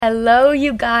Hello,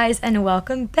 you guys, and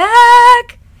welcome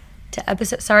back to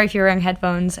episode. Sorry if you're wearing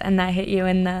headphones and that hit you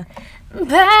in the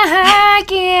back.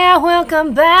 Yeah,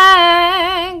 welcome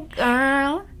back,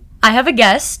 girl. I have a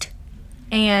guest,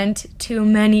 and to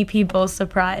many people's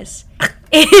surprise,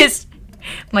 is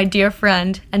my dear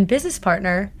friend and business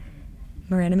partner,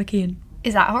 Miranda McKeon.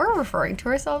 Is that how we're referring to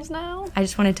ourselves now? I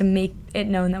just wanted to make it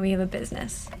known that we have a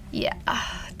business. Yeah,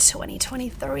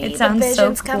 2023. It sounds the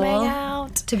vision's so cool coming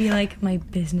out. to be like my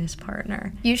business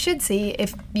partner. You should see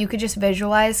if you could just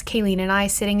visualize Kayleen and I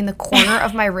sitting in the corner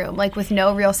of my room, like with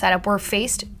no real setup. We're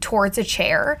faced towards a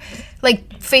chair,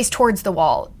 like faced towards the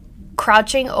wall,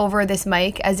 crouching over this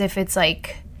mic as if it's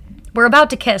like we're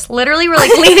about to kiss. Literally, we're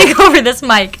like leaning over this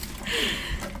mic.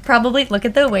 Probably look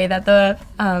at the way that the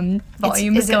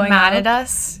volume is going mad up. at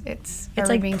us? It's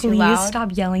like, being please too loud.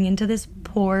 stop yelling into this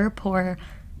poor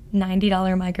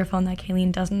 $90 microphone that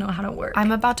Kayleen doesn't know how to work.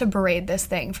 I'm about to berate this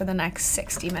thing for the next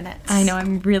 60 minutes. I know,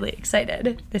 I'm really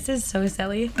excited. This is so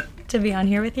silly to be on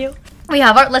here with you.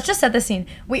 Let's just set the scene.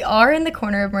 We are in the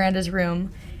corner of Miranda's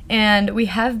room, and we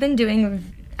have been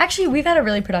we've had a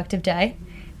really productive day,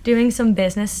 doing some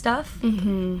business stuff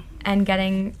and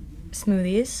getting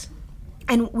smoothies.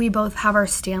 And we both have our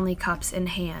Stanley cups in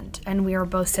hand, and we are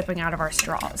both sipping out of our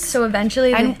straws. So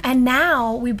eventually... And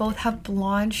now we both have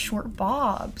blonde short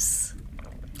bobs.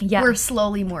 Yeah. We're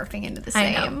slowly morphing into the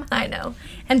same. I know.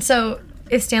 And so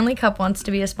if Stanley Cup wants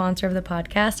to be a sponsor of the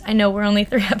podcast, I know we're only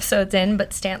 3 episodes in,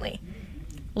 but Stanley,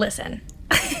 listen.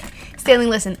 Stanley,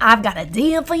 listen, I've got a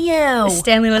deal for you.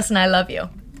 Stanley, listen, I love you.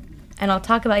 And I'll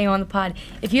talk about you on the pod.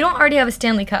 If you don't already have a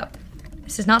Stanley Cup,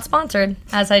 this is not sponsored,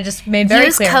 as I just made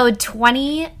very clear. Use code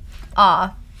 20.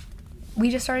 We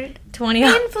just started 20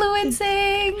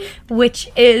 influencing, which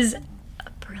is a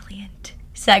brilliant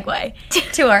segue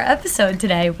to our episode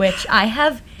today, which I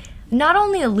have not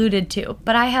only alluded to,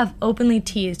 but I have openly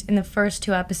teased in the first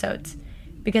 2 episodes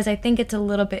because I think it's a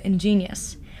little bit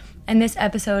ingenious. And this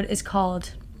episode is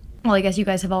called, well, I guess you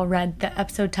guys have all read the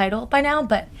episode title by now,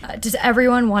 but does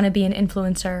everyone want to be an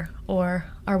influencer, or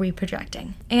are we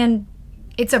projecting? And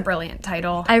it's a brilliant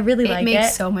title. I really like it. It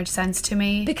makes so much sense to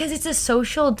me. Because it's a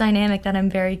social dynamic that I'm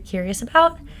very curious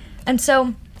about. And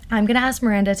so I'm going to ask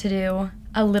Miranda to do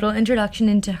a little introduction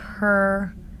into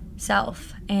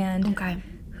herself and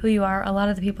who you are. A lot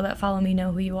of the people that follow me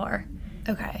know who you are.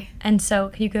 Okay. And so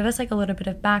can you give us like a little bit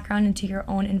of background into your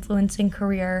own influencing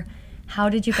career? How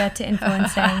did you get to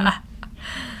influencing?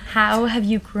 How have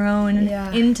you grown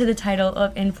into the title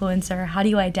of influencer? How do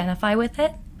you identify with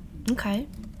it? Okay.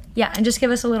 Yeah, and just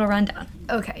give us a little rundown.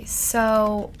 Okay,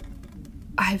 so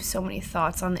I have so many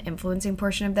thoughts on the influencing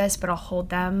portion of this, but I'll hold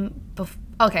them.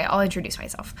 I'll introduce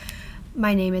myself.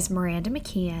 My name is Miranda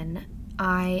McKeon.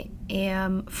 I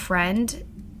am friend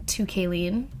to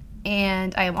Kayleen,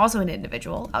 and I am also an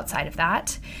individual outside of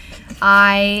that.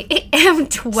 I am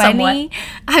 20. Somewhat.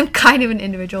 I'm kind of an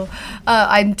individual.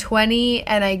 I'm 20,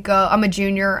 and I'm a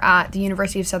junior at the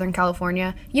University of Southern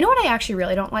California. You know what I actually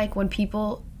really don't like? When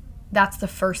people... that's the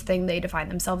first thing they define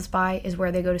themselves by, is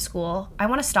where they go to school. I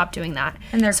want to stop doing that.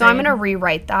 So I'm going to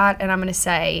rewrite that, and I'm going to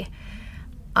say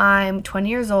I'm 20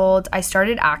 years old. I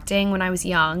started acting when I was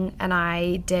young, and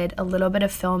I did a little bit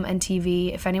of film and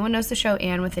TV. If anyone knows the show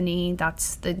Anne with an E,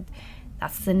 that's the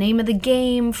name of the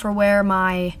game for where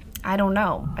my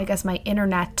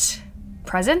internet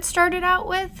presence started out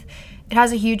with. It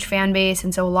has a huge fan base,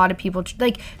 and so a lot of people,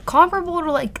 like, comparable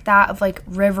to, like, that of, like,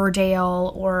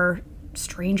 Riverdale or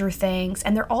Stranger Things,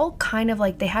 and they're all kind of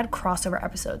like, they had crossover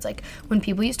episodes. Like, when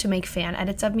people used to make fan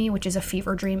edits of me, which is a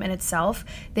fever dream in itself,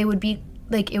 it would be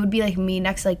like me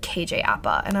next to like KJ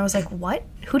Appa, and I was like, what?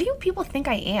 Who do you people think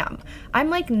I am? I'm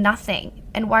like nothing.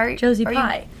 And why are Josie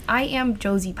Pye? I am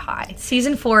Josie Pye.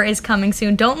 Season 4 is coming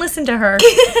soon. Don't listen to her.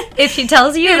 If she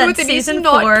tells you that season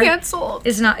 4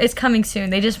 is coming soon,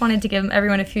 they just wanted to give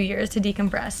everyone a few years to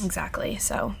decompress. Exactly.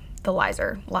 So the lies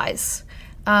are lies.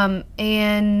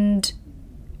 And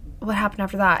what happened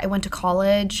after that? I went to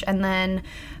college, and then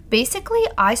basically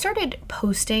I started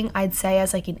posting, I'd say,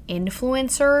 as like an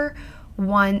influencer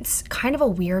once. Kind of a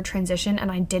weird transition,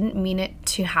 and I didn't mean it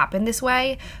to happen this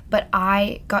way, but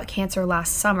I got cancer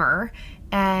last summer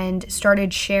and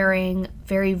started sharing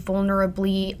very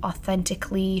vulnerably,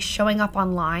 authentically, showing up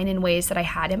online in ways that I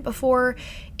hadn't before.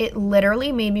 It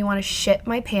literally made me want to shit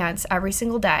my pants every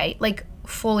single day, like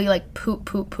fully like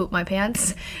poop my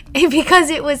pants, because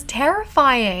it was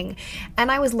terrifying.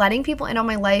 And I was letting people in on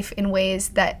my life in ways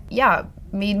that,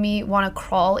 made me want to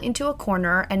crawl into a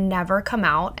corner and never come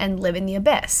out and live in the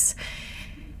abyss.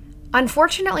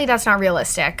 Unfortunately, that's not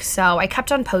realistic. So I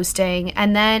kept on posting,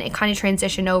 and then it kind of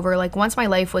transitioned over. Like, once my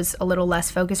life was a little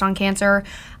less focused on cancer,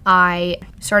 I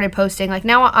started posting. Like,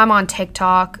 now I'm on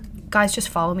TikTok. Guys, just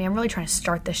follow me. I'm really trying to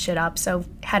start this shit up, so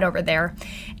head over there.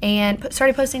 And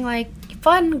started posting, like,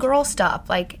 fun girl stuff,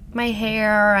 like my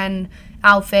hair and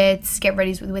outfits, get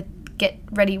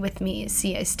ready with me.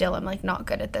 See, I still am, like, not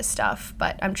good at this stuff,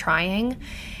 but I'm trying.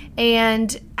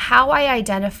 And how I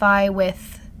identify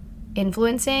with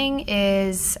influencing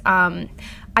is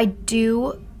I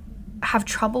do have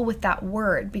trouble with that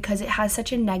word because it has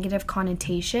such a negative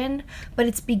connotation, but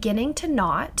it's beginning to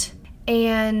not.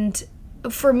 And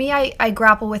for me, I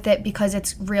grapple with it because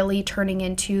it's really turning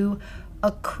into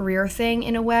a career thing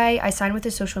in a way. I signed with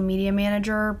a social media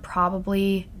manager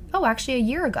actually a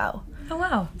year ago. Oh,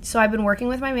 wow. So I've been working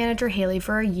with my manager, Haley,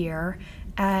 for a year,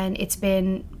 and it's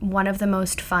been one of the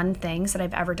most fun things that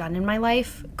I've ever done in my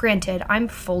life. Granted, I'm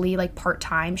fully, like,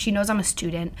 part-time. She knows I'm a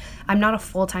student. I'm not a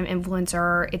full-time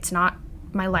influencer. It's not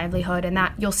my livelihood, and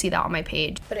that you'll see that on my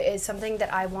page. But it is something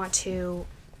that I want to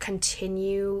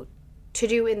continue to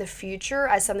do in the future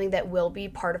as something that will be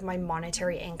part of my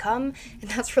monetary income. And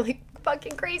that's really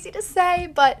fucking crazy to say,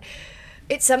 but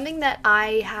it's something that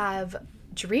I have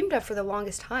dreamed of for the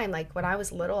longest time. Like, when I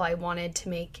was little, I wanted to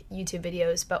make YouTube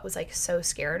videos, but was, like, so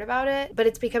scared about it. But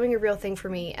it's becoming a real thing for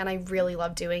me, and I really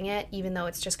love doing it, even though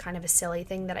it's just kind of a silly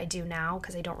thing that I do now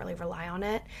because I don't really rely on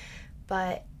it.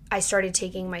 But I started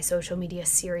taking my social media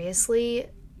seriously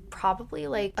probably,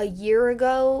 like, a year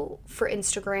ago for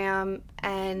Instagram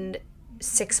and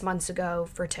 6 months ago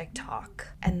for TikTok.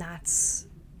 And that's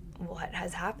what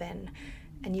has happened.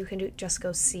 And you can just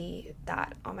go see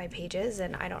that on my pages,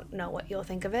 and I don't know what you'll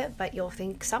think of it, but you'll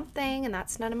think something, and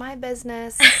that's none of my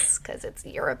business because it's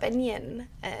your opinion,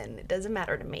 and it doesn't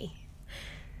matter to me.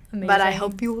 Amazing. But I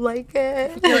hope you like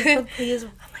it. Please.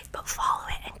 I'm like, but follow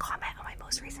it and comment on my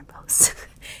most recent post.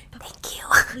 Thank you.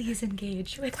 Please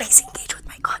engage with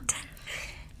my content.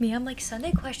 me. I'm like,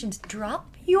 Sunday questions.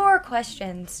 Drop your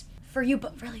questions for you,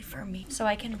 but really for me, so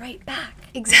I can write back.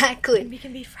 Exactly. And we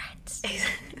can be friends.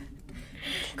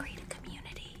 Create a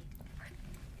community. We're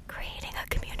creating a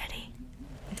community.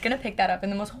 It's gonna pick that up in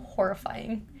the most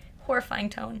horrifying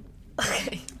tone.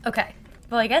 Okay.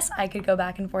 Well, I guess I could go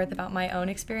back and forth about my own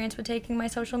experience with taking my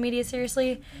social media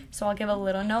seriously, so I'll give a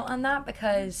little note on that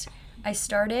because I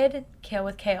started Kale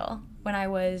with Kale when I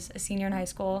was a senior in high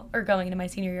school, or going into my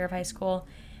senior year of high school,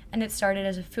 and it started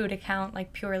as a food account,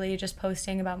 like purely just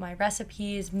posting about my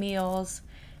recipes, meals,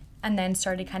 and then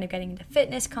started kind of getting into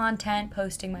fitness content,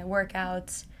 posting my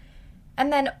workouts,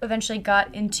 and then eventually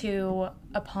got into,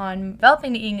 upon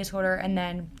developing the eating disorder and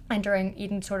then entering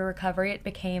eating disorder recovery, it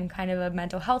became kind of a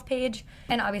mental health page,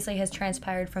 and obviously has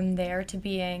transpired from there to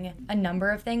being a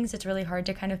number of things. It's really hard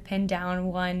to kind of pin down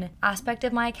one aspect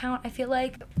of my account, I feel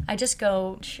like. I just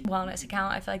go wellness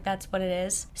account. I feel like that's what it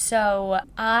is. So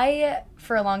I,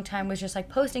 for a long time, was just like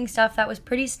posting stuff that was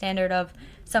pretty standard of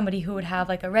somebody who would have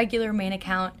like a regular main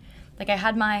account. Like, I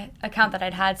had my account that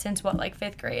I'd had since,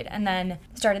 5th grade, and then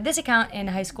started this account in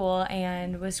high school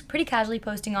and was pretty casually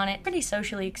posting on it. Pretty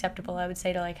socially acceptable, I would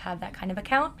say, to, like, have that kind of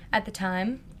account at the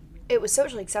time. It was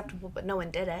socially acceptable, but no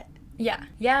one did it. Yeah.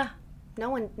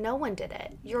 No one did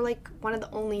it. You're, like, one of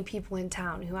the only people in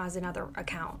town who has another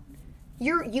account.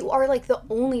 You are, like, the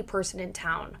only person in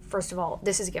town. First of all,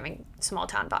 this is giving small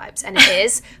town vibes, and it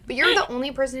is. But you're the only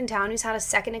person in town who's had a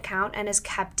second account and has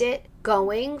kept it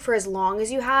going for as long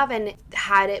as you have and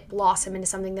had it blossom into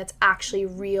something that's actually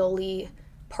really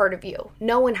part of you.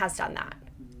 No one has done that.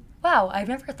 Wow, I've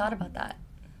never thought about that.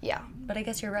 Yeah. But I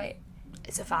guess you're right.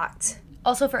 It's a fact.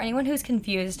 Also, for anyone who's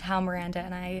confused how Miranda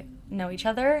and I know each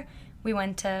other, we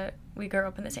grew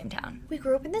up in the same town. We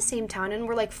grew up in the same town, and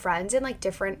we're, like, friends in, like,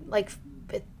 different, like,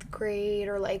 5th grade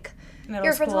or, like,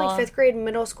 middle friends in, like, 5th grade,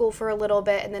 middle school for a little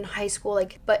bit, and then high school,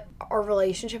 like, but our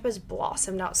relationship has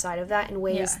blossomed outside of that in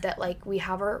ways that, like, we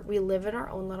live in our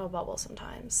own little bubble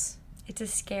sometimes. It's a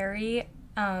scary,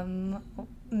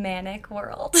 manic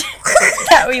world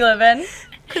that we live in.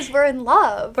 Because we're in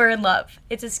love. We're in love.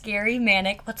 It's a scary,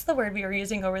 manic, what's the word we were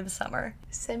using over the summer?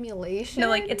 Simulation? No,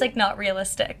 like, it's, like, not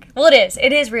realistic. Well, it is.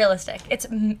 It is realistic.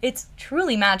 It's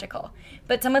truly magical.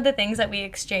 But some of the things that we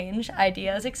exchange,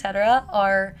 ideas, etc.,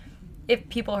 are, if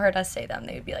people heard us say them,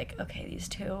 they would be like, okay, these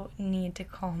two need to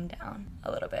calm down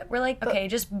a little bit. We're like, okay,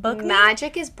 just book me.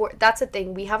 Magic is that's the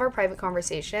thing. We have our private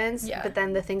conversations, but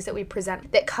then the things that we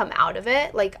present that come out of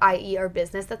it, like, i.e. our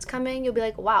business that's coming, you'll be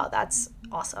like, wow, that's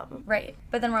awesome. Right.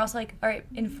 But then we're also like, all right,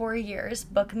 in 4 years,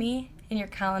 book me in your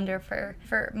calendar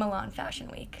for Milan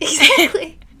Fashion Week.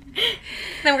 Exactly.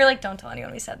 Then we're like, don't tell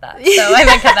anyone we said that. So I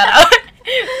might cut that out.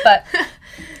 But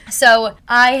So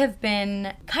I have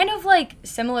been kind of like,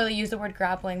 similarly use the word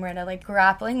grappling, Miranda, like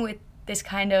grappling with this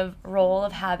kind of role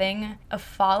of having a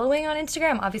following on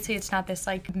Instagram. Obviously, it's not this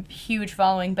like huge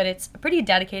following, but it's a pretty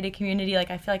dedicated community. Like,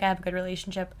 I feel like I have a good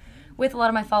relationship with a lot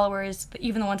of my followers,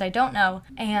 even the ones I don't know.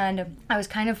 And I was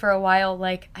kind of for a while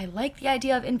like, I like the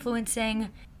idea of influencing,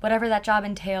 whatever that job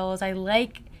entails. I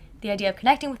like the idea of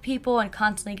connecting with people and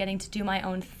constantly getting to do my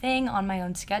own thing on my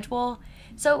own schedule.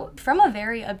 So from a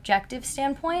very objective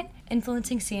standpoint,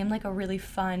 influencing seemed like a really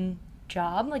fun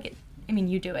job. Like,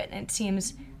 you do it, and it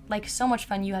seems like so much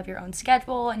fun. You have your own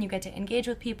schedule and you get to engage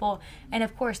with people, and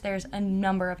of course there's a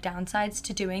number of downsides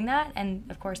to doing that, and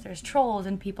of course there's trolls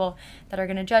and people that are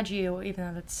going to judge you, even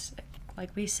though that's,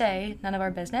 like we say, none of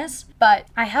our business. But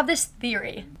I have this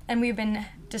theory, and we've been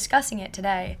discussing it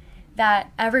today,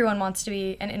 that everyone wants to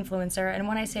be an influencer. And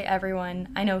when I say everyone,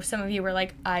 I know some of you were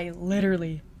like, I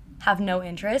literally have no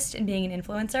interest in being an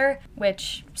influencer,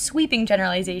 which, sweeping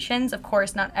generalizations, of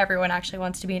course not everyone actually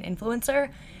wants to be an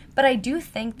influencer. But I do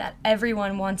think that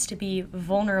everyone wants to be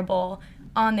vulnerable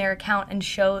on their account and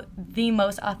show the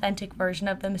most authentic version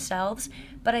of themselves.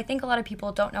 But I think a lot of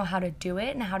people don't know how to do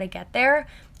it and how to get there.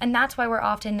 And that's why we're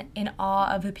often in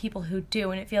awe of the people who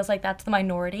do. And it feels like that's the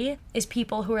minority, is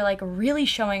people who are like really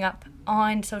showing up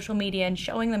on social media and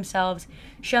showing themselves,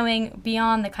 showing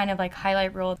beyond the kind of like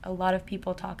highlight reel a lot of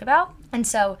people talk about. And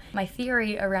so my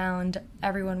theory around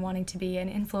everyone wanting to be an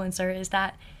influencer is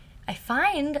that I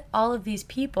find all of these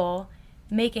people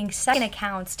making second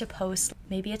accounts to post,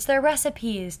 maybe it's their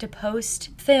recipes, to post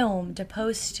film, to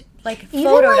post like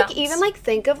photo dumps. Even like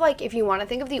think of like, if you want to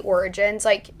think of the origins,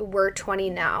 like we're 20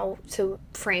 now to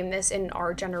frame this in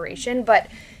our generation, but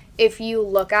if you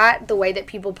look at the way that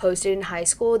people posted in high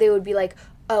school, they would be like,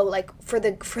 oh, like for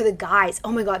the guys,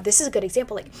 oh my god, this is a good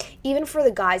example. Like even for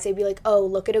the guys, they'd be like, oh,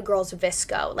 look at a girl's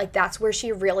visco. Like that's where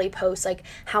she really posts like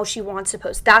how she wants to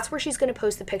post. That's where she's going to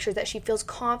post the pictures that she feels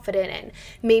confident in.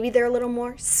 Maybe they're a little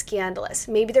more scandalous.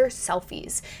 Maybe they're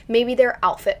selfies. Maybe they're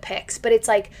outfit pics. But it's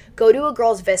like, go to a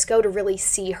girl's visco to really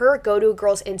see her. Go to a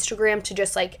girl's Instagram to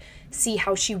just like see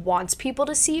how she wants people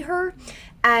to see her.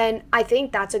 And I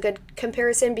think that's a good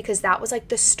comparison, because that was like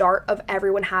the start of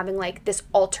everyone having like this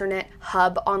alternate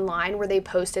hub online where they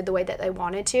posted the way that they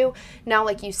wanted to. Now,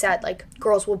 like you said, like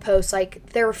girls will post like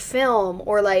their film,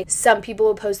 or like some people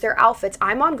will post their outfits.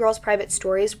 I'm on girls' private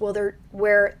stories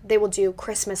where they will do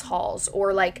Christmas hauls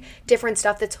or like different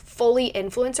stuff that's fully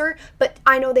influencer, but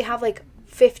I know they have like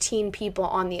 15 people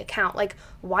on the account. Like,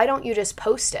 why don't you just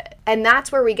post it? And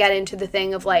that's where we get into the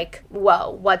thing of like, whoa,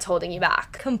 what's holding you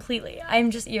back? Completely.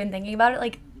 I'm just even thinking about it.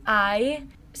 Like,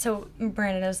 so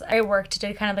Miranda knows, I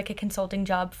did kind of like a consulting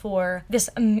job for this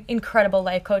incredible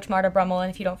life coach, Marta Brummel,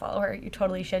 and if you don't follow her, you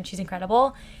totally should. She's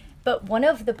incredible. But one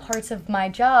of the parts of my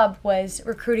job was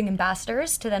recruiting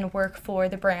ambassadors to then work for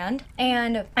the brand.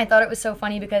 And I thought it was so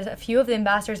funny because a few of the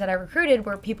ambassadors that I recruited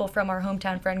were people from our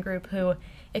hometown friend group who,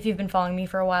 if you've been following me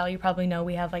for a while, you probably know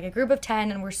we have like a group of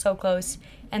 10 and we're so close,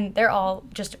 and they're all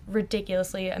just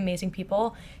ridiculously amazing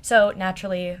people. So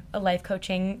naturally, a life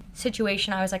coaching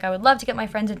situation, I was like, I would love to get my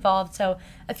friends involved. So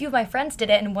a few of my friends did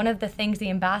it, and one of the things the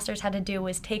ambassadors had to do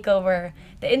was take over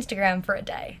the Instagram for a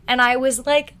day. And I was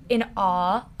like in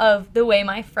awe of the way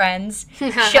my friends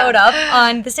showed up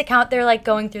on this account. They're like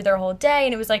going through their whole day,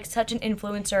 and it was like such an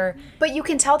influencer. But you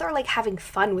can tell they're like having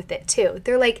fun with it too.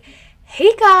 They're like,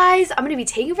 hey guys, I'm going to be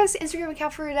taking over this Instagram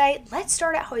account for today. Let's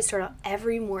start out how I start out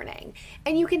every morning.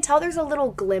 And you can tell there's a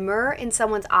little glimmer in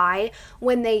someone's eye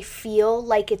when they feel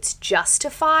like it's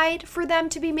justified for them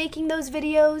to be making those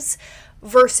videos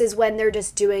versus when they're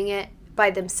just doing it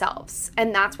by themselves.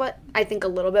 And that's what I think a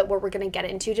little bit what we're going to get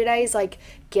into today is like,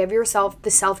 give yourself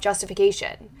the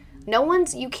self-justification.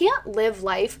 You can't live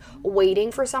life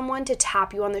waiting for someone to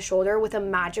tap you on the shoulder with a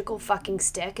magical fucking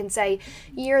stick and say,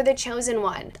 you're the chosen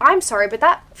one. I'm sorry, but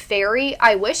that fairy,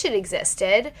 I wish it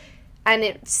existed. And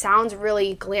it sounds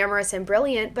really glamorous and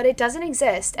brilliant, but it doesn't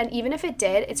exist. And even if it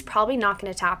did, it's probably not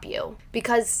going to tap you,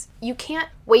 because you can't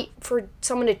wait for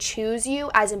someone to choose you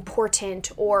as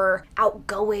important or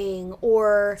outgoing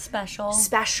or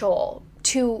special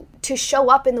to show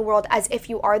up in the world as if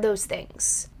you are those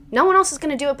things. No one else is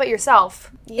going to do it but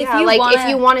yourself. Yeah, if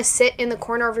you want to sit in the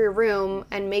corner of your room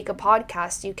and make a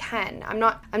podcast, you can. I'm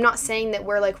not saying that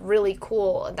we're like really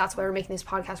cool and that's why we're making this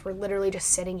podcast. We're literally just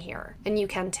sitting here, and you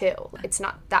can too. It's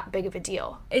not that big of a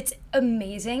deal. It's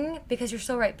amazing because you're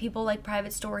so right. People like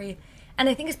private story. And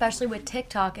I think especially with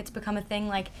TikTok, it's become a thing.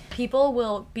 Like, people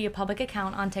will be a public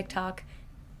account on TikTok,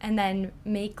 and then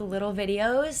make little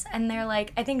videos, and they're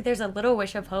like, I think there's a little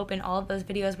wish of hope in all of those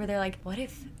videos where they're like, what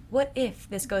if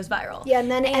this goes viral? Yeah,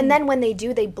 and then when they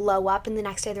do, they blow up, and the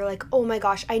next day they're like, oh my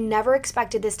gosh, I never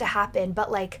expected this to happen,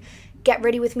 but like, get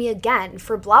ready with me again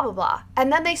for blah blah blah.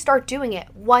 And then they start doing it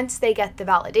once they get the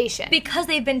validation. Because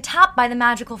they've been tapped by the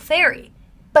magical fairy.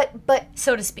 But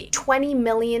so to speak. 20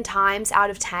 million times out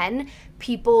of 10,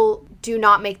 people do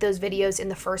not make those videos in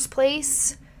the first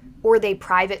place, or they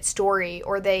private story,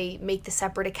 or they make the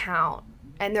separate account,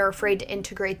 and they're afraid to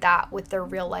integrate that with their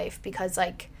real life because,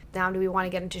 like, now do we want to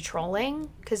get into trolling?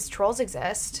 Because trolls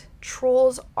exist.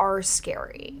 Trolls are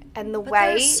scary. And but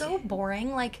they're so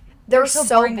boring. Like, they're so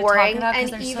boring to talk about and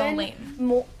they're even so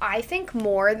lame. I think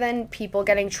more than people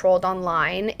getting trolled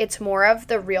online, it's more of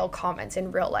the real comments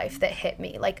in real life that hit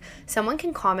me. Like, someone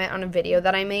can comment on a video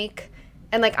that I make,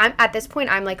 and like, I'm at this point,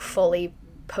 I'm like fully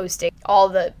posting all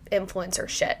the influencer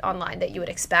shit online that you would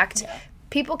expect. Yeah.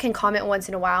 People can comment once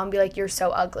in a while and be like, you're so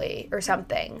ugly or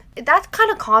something. That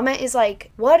kind of comment is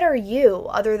like, what are you,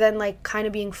 other than like kind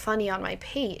of being funny on my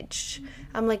page?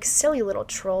 I'm like, silly little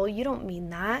troll, you don't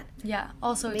mean that. Yeah,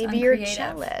 also it's maybe you're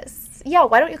jealous. Yeah,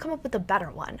 why don't you come up with a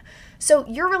better one? So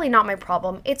you're really not my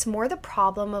problem. It's more the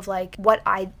problem of like what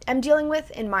I am dealing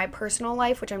with in my personal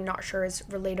life, which I'm not sure is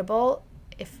relatable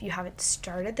if you haven't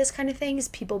started this kind of thing, is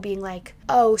people being like,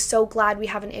 oh, so glad we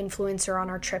have an influencer on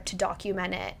our trip to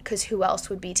document it, because who else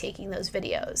would be taking those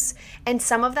videos? And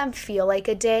some of them feel like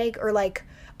a dig, or like,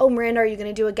 oh, Miranda, are you going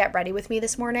to do a get ready with me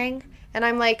this morning? And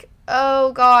I'm like,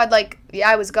 oh God, like, yeah,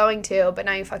 I was going to, but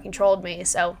now you fucking trolled me,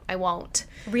 so I won't.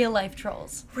 Real life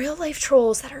trolls. Real life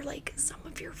trolls that are like some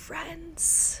of your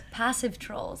friends. Passive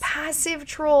trolls. Passive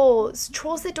trolls.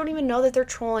 Trolls that don't even know that they're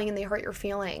trolling and they hurt your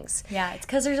feelings. Yeah, it's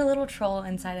because there's a little troll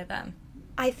inside of them.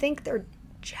 I think they're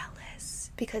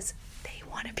jealous because they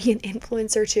want to be an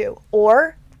influencer too.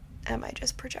 Or am I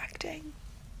just projecting?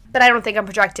 But I don't think I'm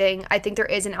projecting. I think there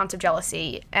is an ounce of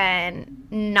jealousy, and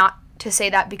not to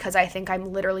say that because I think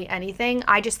I'm literally anything.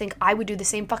 I just think I would do the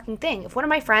same fucking thing. If one of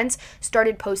my friends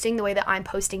started posting the way that I'm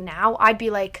posting now, I'd be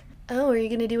like, oh, are you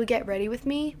going to do a get ready with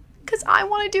me? Because I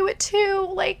want to do it too.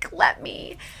 Like, let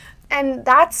me. And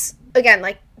that's, again,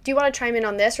 like, do you want to chime in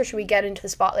on this, or should we get into the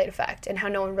spotlight effect and how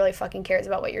no one really fucking cares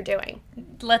about what you're doing?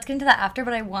 Let's get into that after,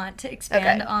 but I want to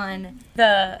expand on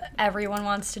the everyone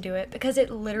wants to do it, because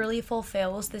it literally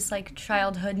fulfills this, like,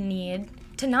 childhood need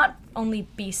to not only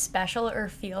be special or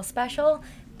feel special,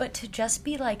 but to just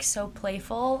be, like, so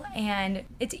playful, and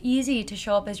it's easy to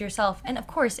show up as yourself. And of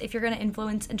course, if you're going to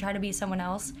influence and try to be someone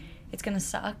else, it's going to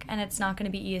suck, and it's not going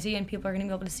to be easy, and people are going to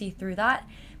be able to see through that.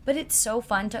 But it's so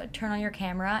fun to turn on your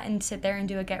camera and sit there and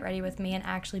do a get ready with me and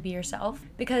actually be yourself,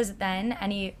 because then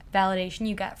any validation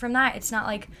you get from that, it's not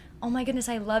like, oh my goodness,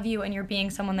 I love you, and you're being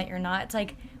someone that you're not. It's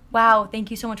like, wow, thank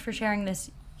you so much for sharing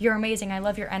this. You're amazing. I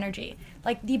love your energy.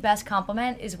 Like, the best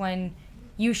compliment is when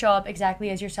you show up exactly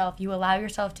as yourself, you allow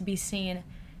yourself to be seen,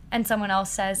 and someone else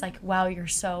says, like, wow, you're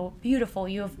so beautiful,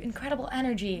 you have incredible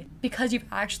energy, because you've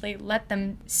actually let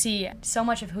them see so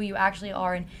much of who you actually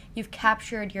are, and you've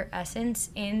captured your essence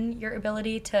in your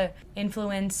ability to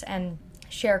influence and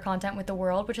share content with the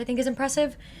world, which I think is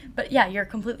impressive. But yeah, you're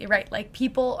completely right. Like,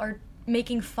 people are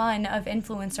making fun of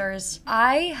influencers.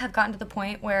 I have gotten to the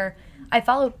point where I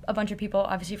follow a bunch of people,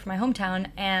 obviously from my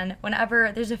hometown, and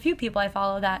whenever there's a few people I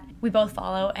follow that we both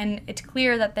follow, and it's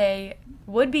clear that they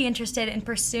would be interested in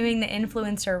pursuing the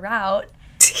influencer route,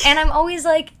 and I'm always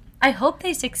like, I hope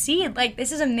they succeed. Like,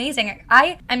 this is amazing.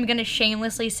 I am gonna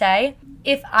shamelessly say,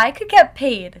 if I could get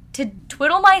paid to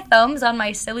twiddle my thumbs on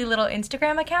my silly little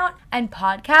Instagram account and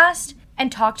podcast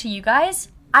and talk to you guys,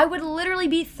 I would literally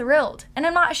be thrilled, and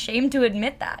I'm not ashamed to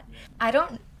admit that.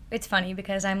 It's funny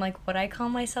because I'm like, would I call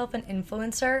myself an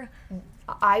influencer?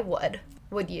 I would.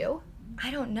 Would you?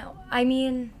 I don't know. I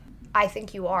mean, I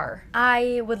think you are.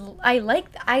 I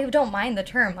don't mind the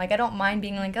term. Like, I don't mind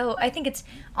being like, oh, I think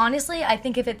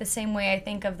of it the same way I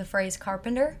think of the phrase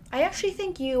carpenter. I actually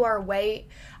think you are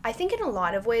I think in a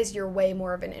lot of ways you're way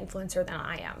more of an influencer than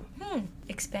I am.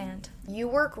 Expand. You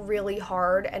work really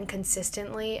hard and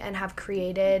consistently and have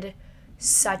created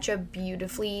such a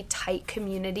beautifully tight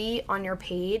community on your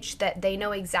page that they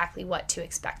know exactly what to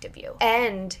expect of you.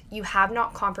 And you have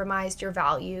not compromised your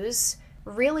values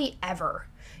really ever.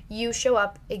 You show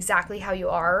up exactly how you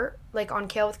are, like on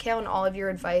Kale with Kale, and all of your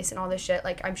advice and all this shit.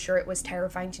 Like, I'm sure it was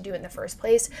terrifying to do in the first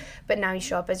place, but now you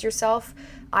show up as yourself.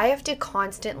 I have to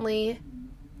constantly,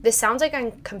 this sounds like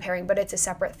I'm comparing, but it's a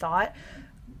separate thought.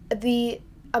 The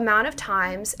amount of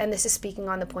times, and this is speaking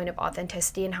on the point of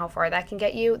authenticity and how far that can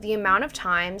get you, the amount of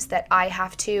times that I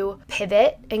have to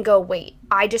pivot and go, wait,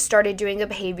 I just started doing a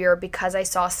behavior because I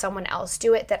saw someone else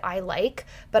do it that I like,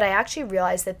 but I actually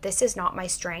realized that this is not my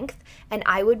strength, and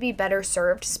I would be better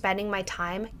served spending my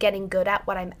time getting good at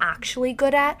what I'm actually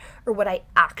good at, or what I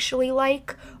actually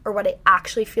like, or what I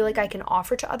actually feel like I can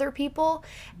offer to other people.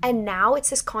 And now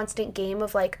it's this constant game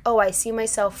of like, oh, I see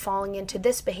myself falling into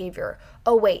this behavior.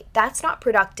 Oh, wait, that's not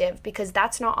productive because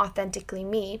that's not authentically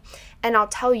me. And I'll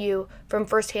tell you from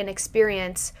firsthand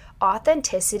experience,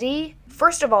 authenticity,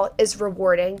 first of all, is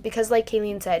rewarding because, like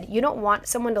Kayleen said, you don't want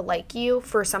someone to like you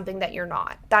for something that you're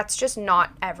not. That's just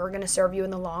not ever going to serve you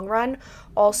in the long run.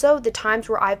 Also, the times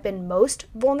where I've been most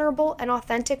vulnerable and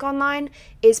authentic online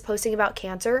is posting about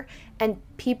cancer. And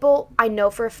people, I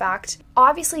know for a fact,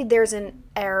 obviously there's an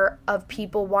air of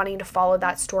people wanting to follow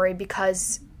that story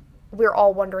because we're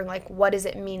all wondering, like, what does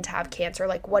it mean to have cancer?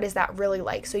 Like, what is that really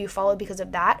like? So you follow because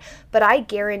of that. But I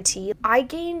guarantee I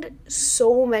gained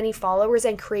so many followers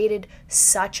and created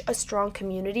such a strong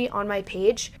community on my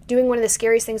page, doing one of the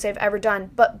scariest things I've ever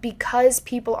done. But because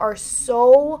people are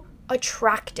so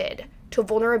attracted to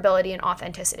vulnerability and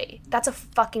authenticity. That's a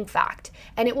fucking fact.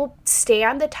 And it will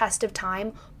stand the test of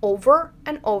time over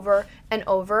and over and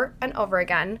over and over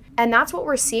again. And that's what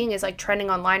we're seeing is like trending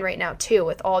online right now too,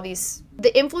 with all these,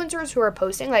 the influencers who are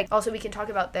posting, like, also we can talk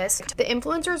about this. The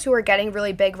influencers who are getting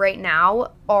really big right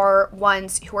now are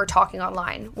ones who are talking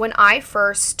online. When I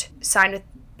first signed with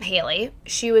Haley,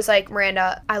 she was like,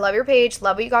 Miranda, I love your page,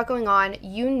 love what you got going on.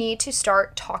 You need to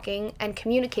start talking and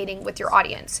communicating with your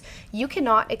audience. You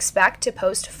cannot expect to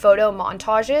post photo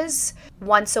montages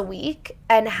once a week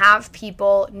and have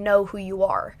people know who you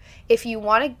are. If you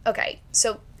want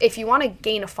to, if you want to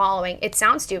gain a following, it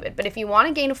sounds stupid, but if you want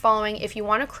to gain a following, if you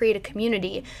want to create a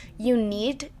community, you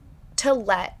need to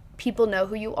let people know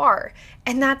who you are.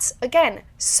 And that's, again,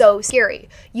 so scary.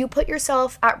 You put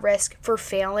yourself at risk for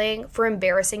failing, for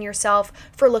embarrassing yourself,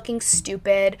 for looking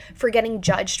stupid, for getting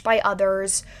judged by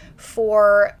others,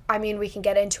 for, I mean, we can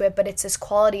get into it, but it's this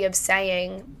quality of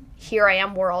saying, here I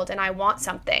am world and I want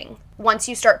something. Once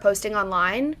you start posting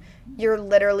online, you're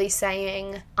literally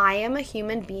saying, I am a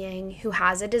human being who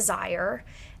has a desire,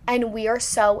 and we are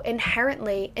so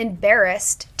inherently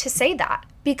embarrassed to say that.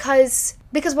 Because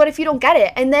what if you don't get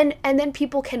it? And then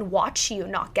people can watch you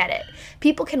not get it.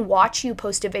 People can watch you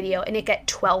post a video and it get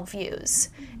 12 views.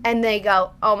 And they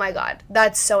go, oh my God,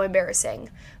 that's so embarrassing.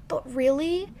 But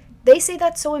really? They say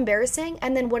that's so embarrassing,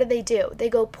 and then what do? They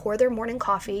go pour their morning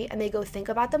coffee, and they go think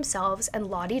about themselves and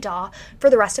la-di-da for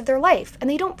the rest of their life. And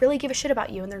they don't really give a shit about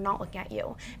you, and they're not looking at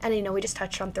you. And I know we just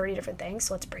touched on 30 different things,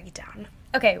 so let's break it down.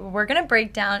 Okay, we're going to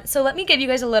break down. So let me give you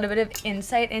guys a little bit of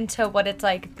insight into what it's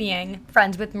like being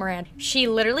friends with Miranda. She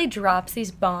literally drops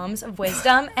these bombs of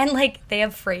wisdom, and, like, they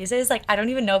have phrases. Like, I don't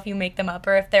even know if you make them up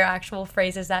or if they're actual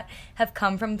phrases that have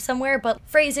come from somewhere, but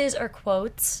phrases or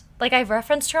quotes. Like, I've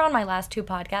referenced her on my last 2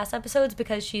 podcast episodes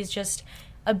because she's just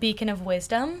a beacon of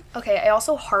wisdom. Okay, I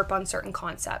also harp on certain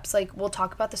concepts. Like, we'll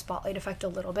talk about the spotlight effect a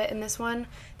little bit in this one.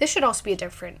 This should also be a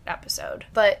different episode,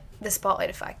 but the spotlight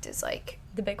effect is, like,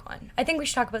 the big one. I think we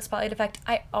should talk about spotlight effect.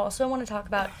 I also want to talk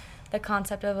about the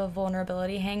concept of a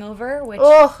vulnerability hangover, which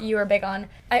you were big on.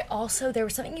 There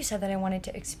was something you said that I wanted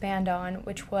to expand on,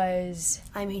 which was,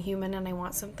 I'm a human and I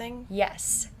want something.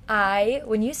 Yes.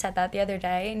 When you said that the other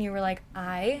day and you were like,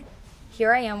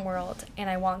 here I am world and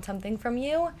I want something from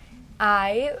you,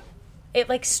 it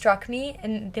like struck me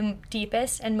in the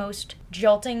deepest and most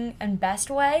jolting and best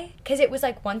way. Because it was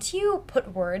like, once you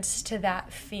put words to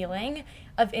that feeling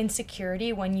of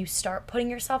insecurity when you start putting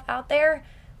yourself out there,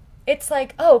 it's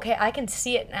like, oh, okay, I can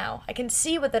see it now. I can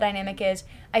see what the dynamic is.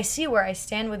 I see where I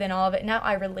stand within all of it. Now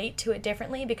I relate to it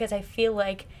differently because I feel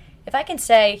like if I can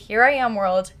say, here I am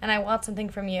world, and I want something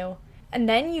from you, and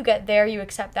then you get there, you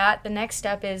accept that, the next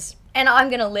step is, and I'm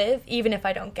going to live even if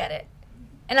I don't get it.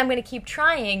 And I'm going to keep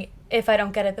trying if I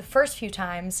don't get it the first few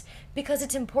times because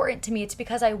it's important to me. It's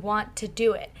because I want to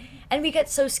do it. And we get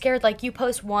so scared, like you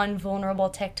post one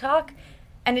vulnerable TikTok,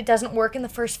 and it doesn't work in the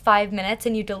first 5 minutes,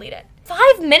 and you delete it.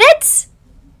 5 minutes?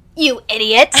 You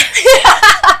idiot.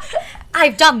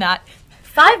 I've done that.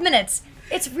 5 minutes.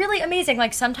 It's really amazing.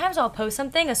 Like, sometimes I'll post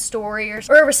something, a story or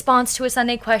a response to a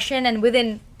Sunday question,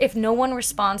 and if no one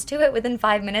responds to it within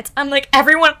 5 minutes, I'm like,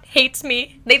 everyone hates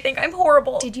me. They think I'm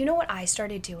horrible. Did you know what I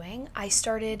started doing?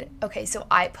 So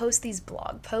I post these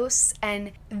blog posts,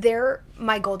 and they're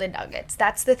my golden nuggets.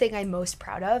 That's the thing I'm most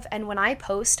proud of. And when I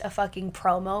post a fucking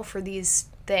promo for these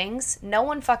things, no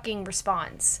one fucking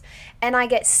responds. And I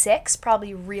get 6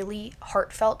 probably really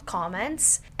heartfelt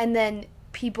comments, and then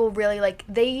people really, like,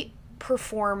 they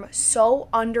perform so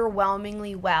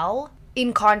underwhelmingly well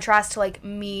in contrast to like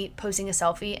me posting a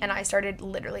selfie. And I started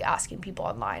literally asking people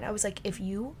online, I was like, if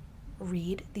you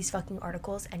read these fucking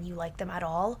articles and you like them at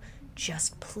all,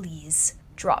 just please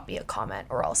drop me a comment,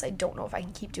 or else I don't know if I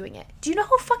can keep doing it. Do you know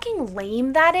how fucking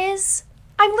lame that is?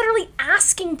 I'm literally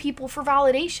asking people for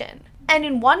validation.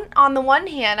 And on the one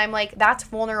hand, I'm like, that's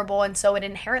vulnerable, and so it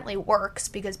inherently works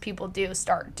because people do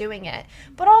start doing it.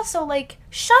 But also, like,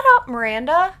 shut up,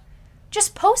 Miranda.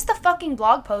 Just post the fucking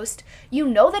blog post. You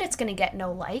know that it's gonna get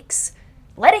no likes.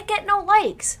 Let it get no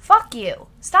likes. Fuck you.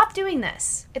 Stop doing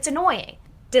this. It's annoying.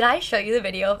 Did I show you the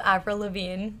video of Avril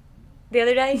Lavigne the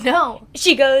other day? No.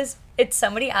 She goes, it's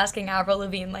somebody asking Avril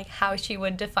Lavigne, like, how she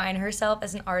would define herself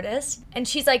as an artist. And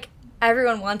she's like,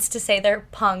 everyone wants to say they're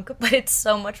punk, but it's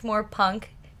so much more punk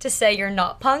to say you're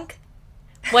not punk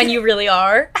when you really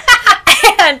are.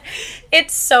 And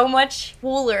it's so much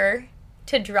cooler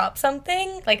to drop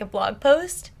something, like a blog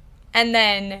post, and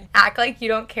then act like you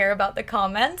don't care about the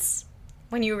comments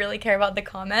when you really care about the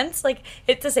comments. Like,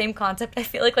 it's the same concept. I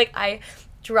feel like I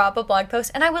drop a blog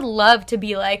post, and I would love to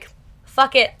be like,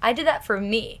 fuck it, I did that for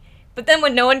me. But then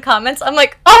when no one comments, I'm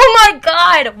like, oh my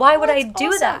God, why would I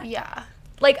do that? Yeah.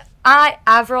 Like,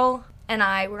 Avril and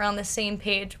I were on the same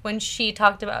page when she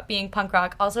talked about being punk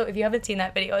rock. Also, if you haven't seen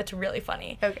that video, it's really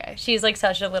funny. Okay. She's like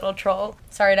such a little troll.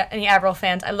 Sorry to any Avril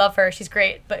fans. I love her. She's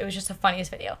great, but it was just the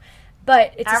funniest video.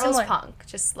 But it's Avril's a similar... punk.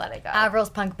 Just let it go. Avril's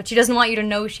punk, but she doesn't want you to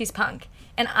know she's punk.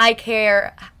 And I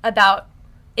care about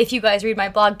if you guys read my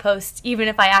blog posts, even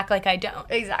if I act like I don't.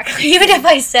 Exactly. Even if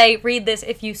I say, read this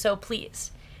if you so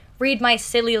please. Read my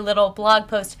silly little blog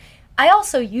post. I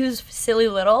also use silly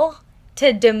little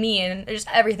to demean just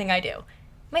everything I do.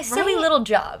 My silly little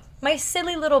job. My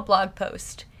silly little blog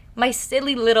post. My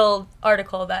silly little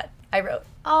article that I wrote.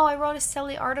 Oh, I wrote a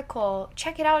silly article.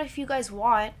 Check it out if you guys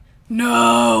want.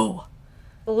 No!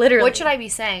 Literally. What should I be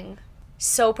saying?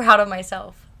 So proud of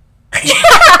myself.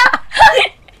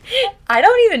 I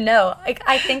don't even know. Like,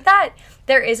 I think that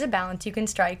there is a balance you can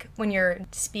strike when you're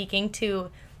speaking to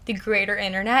the greater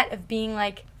internet of being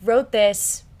like, wrote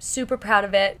this, super proud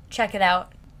of it, check it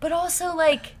out. But also,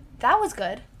 like... That was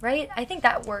good. Right? I think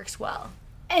that works well.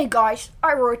 Hey guys,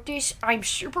 I wrote this, I'm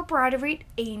super proud of it,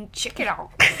 and check it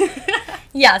out.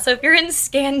 Yeah, so if you're in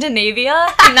Scandinavia,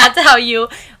 and that's how you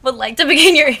would like to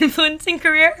begin your influencing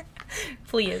career,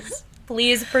 please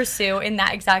pursue in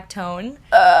that exact tone.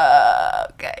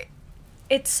 Okay.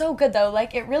 It's so good, though.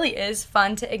 Like, it really is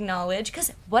fun to acknowledge.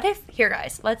 Because what if... Here,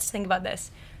 guys, let's think about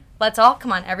this. Let's all...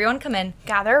 Come on, everyone come in.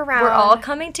 Gather around. We're all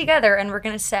coming together, and we're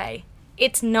going to say,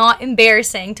 it's not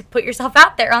embarrassing to put yourself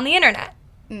out there on the internet.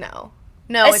 No.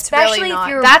 No, especially it's really not.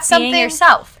 If you're That's being something,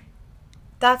 yourself.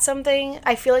 That's something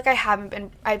I feel like I've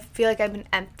been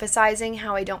emphasizing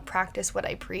how I don't practice what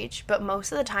I preach, but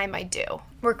most of the time I do.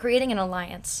 We're creating an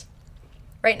alliance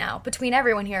right now between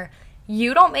everyone here.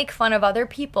 You don't make fun of other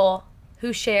people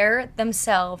who share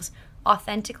themselves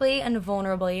authentically and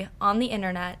vulnerably on the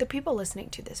internet. The people listening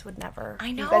to this would never.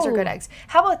 I know. You guys are good eggs.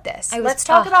 How about this? Let's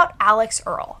talk about Alex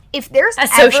Earl. If there's a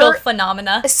social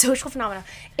phenomena.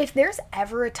 If there's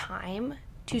ever a time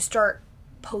to start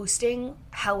posting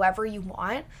however you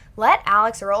want, let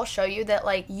Alex Earl show you that,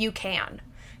 like, you can.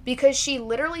 Because she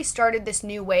literally started this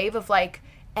new wave of, like,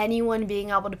 anyone being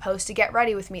able to post a get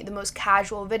ready with me, the most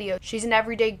casual video. She's an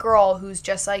everyday girl who's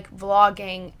just, like,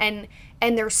 vlogging, and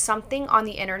there's something on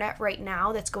the internet right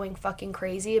now that's going fucking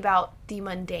crazy about the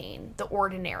mundane, the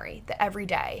ordinary, the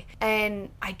everyday. And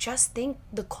I just think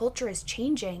the culture is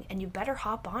changing, and you better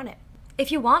hop on it.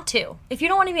 If you want to. If you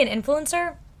don't want to be an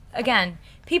influencer, again,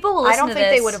 people will listen to this. I don't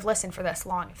think they would have listened for this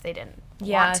long if they didn't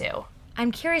want to.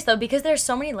 I'm curious, though, because there's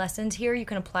so many lessons here you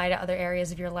can apply to other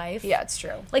areas of your life. Yeah, it's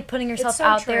true. Like putting yourself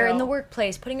out there in the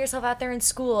workplace, putting yourself out there in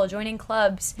school, joining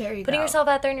clubs. There you putting go. yourself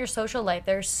out there in your social life.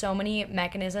 There's so many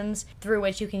mechanisms through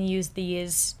which you can use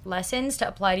these lessons to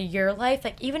apply to your life.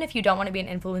 Like, even if you don't want to be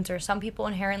an influencer, some people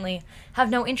inherently have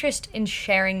no interest in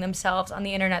sharing themselves on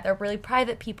the internet. They're really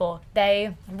private people.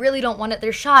 They really don't want it.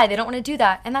 They're shy. They don't want to do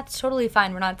that. And that's totally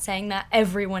fine. We're not saying that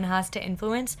everyone has to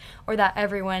influence or that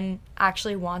everyone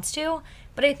actually wants to.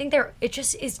 But I think it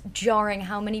just is jarring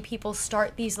how many people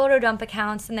start these photo dump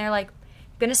accounts and they're like,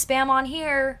 gonna spam on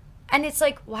here. And it's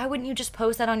like, why wouldn't you just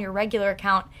post that on your regular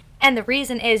account? And the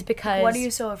reason is because... What are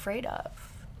you so afraid of?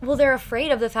 Well, they're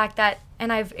afraid of the fact that,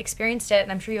 and I've experienced it,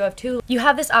 and I'm sure you have too, you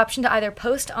have this option to either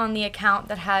post on the account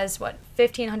that has,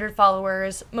 1,500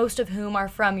 followers, most of whom are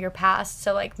from your past,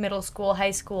 so like middle school,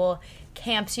 high school,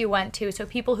 camps you went to, so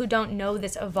people who don't know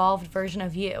this evolved version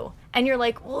of you. And you're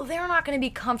like, well, they're not going to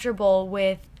be comfortable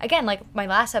with, again, like my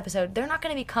last episode, they're not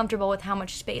going to be comfortable with how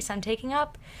much space I'm taking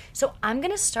up. So I'm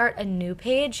going to start a new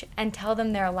page and tell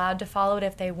them they're allowed to follow it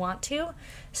if they want to,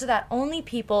 so that only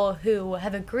people who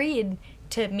have agreed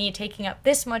to me taking up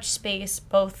this much space,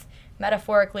 both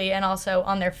metaphorically and also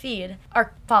on their feed,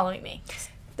 are following me.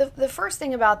 The first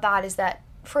thing about that is that,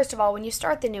 first of all, when you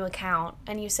start the new account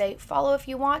and you say, follow if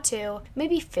you want to,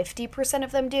 maybe 50%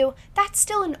 of them do, that's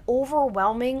still an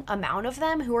overwhelming amount of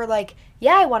them who are like,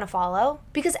 yeah, I want to follow,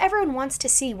 because everyone wants to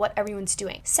see what everyone's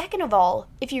doing. Second of all,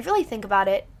 if you really think about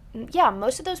it, yeah,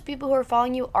 most of those people who are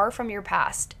following you are from your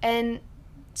past. And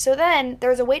so then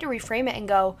there's a way to reframe it and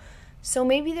go, so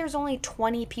maybe there's only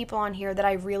 20 people on here that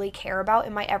I really care about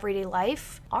in my everyday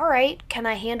life. All right, can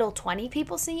I handle 20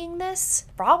 people seeing this?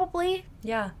 Probably.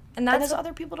 Yeah. And those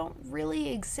other people don't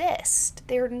really exist.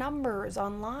 They're numbers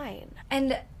online.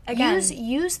 And again,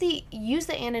 use the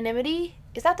anonymity.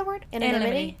 Is that the word?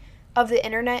 Anonymity of the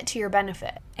internet to your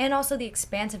benefit. And also the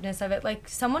expansiveness of it. Like,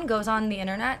 someone goes on the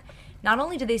internet, not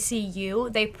only do they see you,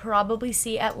 they probably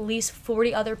see at least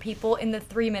 40 other people in the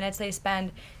 3 minutes they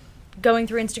spend going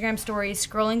through Instagram stories,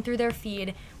 scrolling through their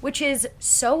feed, which is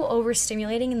so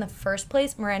overstimulating in the first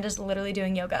place. Miranda's literally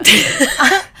doing yoga.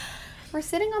 We're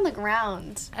sitting on the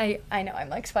ground. I know, I'm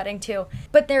like sweating too.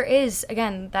 But there is,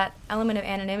 again, that element of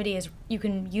anonymity is you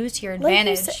can use to your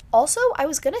advantage. Also, I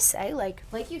was going to say, like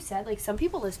you said, like some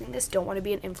people listening to this don't want to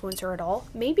be an influencer at all.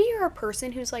 Maybe you're a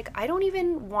person who's like, I don't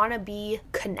even want to be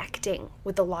connecting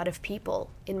with a lot of people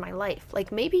in my life.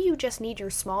 Like maybe you just need your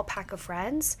small pack of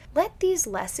friends. Let these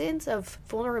lessons of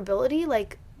vulnerability,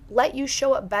 like, let you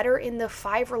show up better in the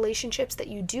 5 relationships that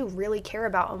you do really care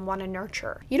about and want to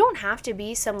nurture. You don't have to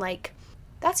be some, like,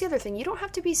 that's the other thing. You don't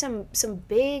have to be some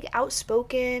big,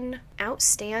 outspoken,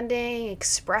 outstanding,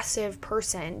 expressive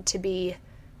person to be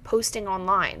posting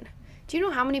online. Do you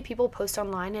know how many people post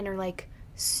online and are, like,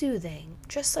 soothing,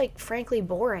 just, like, frankly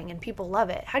boring, and people love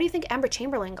it? How do you think Emma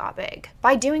Chamberlain got big?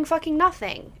 By doing fucking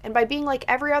nothing, and by being like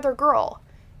every other girl.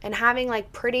 And having,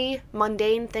 like, pretty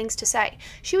mundane things to say.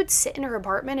 She would sit in her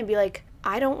apartment and be like,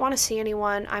 I don't want to see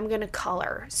anyone. I'm going to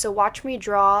color. So watch me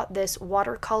draw this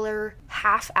watercolor,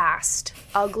 half-assed,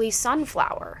 ugly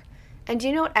sunflower. And do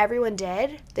you know what everyone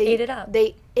did? They ate it up.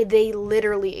 They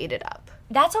literally ate it up.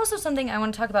 That's also something I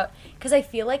want to talk about, because I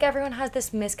feel like everyone has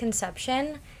this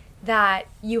misconception that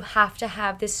you have to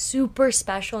have this super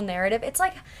special narrative. It's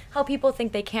like how people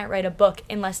think they can't write a book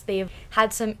unless they've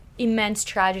had some immense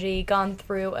tragedy, gone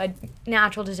through a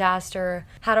natural disaster,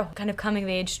 had a kind of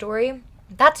coming-of-age story.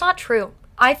 That's not true.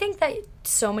 I think that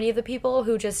so many of the people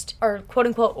who just are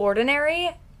quote-unquote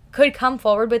ordinary could come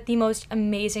forward with the most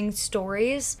amazing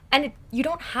stories. And you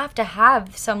don't have to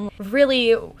have some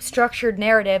really structured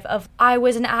narrative of, I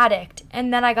was an addict,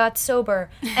 and then I got sober,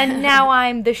 and now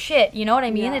I'm the shit. You know what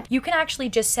I mean? Yeah. You can actually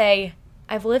just say,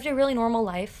 I've lived a really normal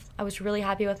life. I was really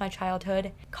happy with my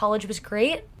childhood. College was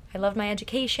great. I loved my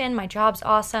education. My job's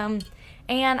awesome.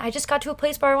 And I just got to a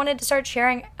place where I wanted to start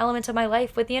sharing elements of my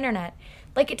life with the internet.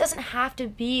 Like, it doesn't have to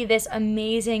be this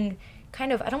amazing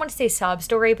kind of, I don't want to say sob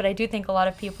story, but I do think a lot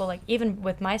of people, like, even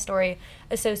with my story,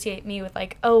 associate me with,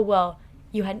 like, oh, well,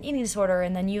 you had an eating disorder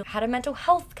and then you had a mental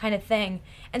health kind of thing.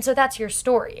 And so that's your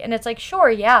story. And it's like, sure,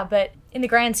 yeah, but in the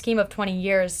grand scheme of 20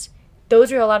 years,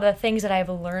 those are a lot of the things that I've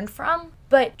learned from.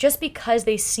 But just because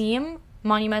they seem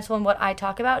monumental in what I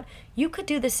talk about, you could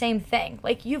do the same thing.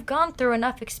 Like, you've gone through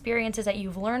enough experiences that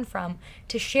you've learned from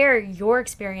to share your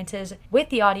experiences with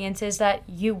the audiences that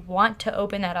you want to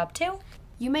open that up to.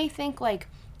 You may think like,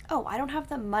 oh, I don't have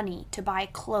the money to buy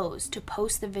clothes to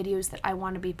post the videos that I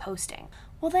want to be posting.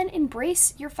 Well, then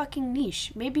embrace your fucking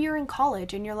niche. Maybe you're in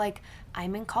college and you're like,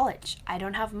 I'm in college. I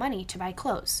don't have money to buy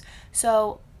clothes.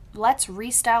 So let's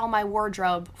restyle my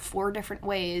wardrobe 4 different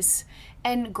ways.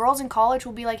 And girls in college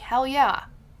will be like, hell yeah,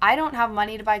 I don't have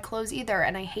money to buy clothes either.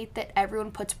 And I hate that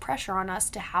everyone puts pressure on us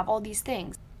to have all these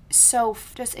things. So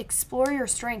just explore your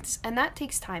strengths. And that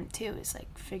takes time too, is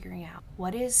like figuring out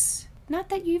what is, not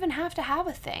that you even have to have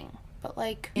a thing, but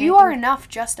like you are enough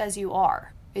just as you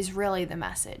are is really the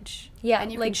message. Yeah.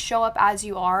 And you can show up as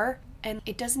you are. And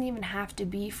it doesn't even have to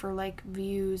be for like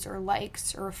views or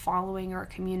likes or a following or a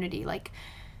community. Like,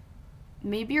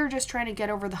 maybe you're just trying to get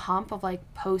over the hump of like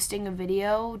posting a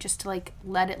video just to like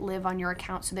let it live on your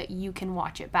account so that you can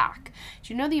watch it back.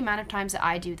 Do you know the amount of times that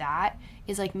I do that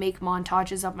is like make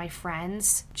montages of my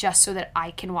friends just so that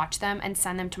I can watch them and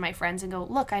send them to my friends and go,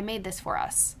 look, I made this for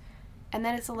us. And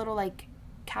then it's a little like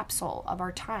capsule of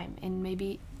our time in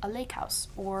maybe a lake house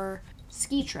or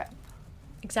ski trip.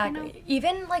 Exactly. You know?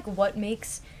 Even like what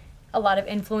makes a lot of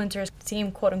influencers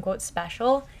seem quote unquote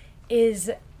special is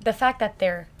the fact that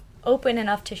they're open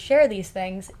enough to share these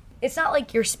things. It's not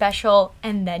like you're special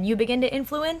and then you begin to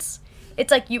influence.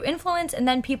 It's like you influence and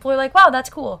then people are like, wow,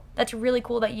 that's cool. That's really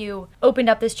cool that you opened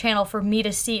up this channel for me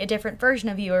to see a different version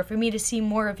of you or for me to see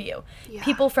more of you. Yeah.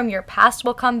 People from your past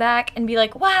will come back and be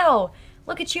like, wow,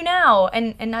 look at you now.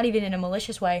 And not even in a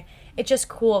malicious way. It's just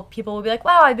cool. People will be like,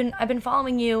 wow, I've been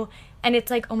following you. And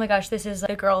it's like, oh my gosh, this is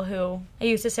a girl who I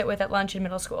used to sit with at lunch in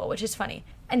middle school, which is funny.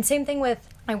 And same thing with,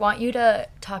 I want you to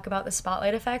talk about the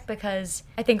spotlight effect, because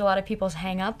I think a lot of people's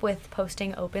hang up with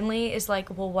posting openly is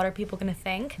like, well, what are people going to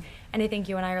think? And I think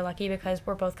you and I are lucky because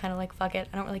we're both kind of like, fuck it,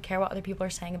 I don't really care what other people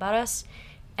are saying about us.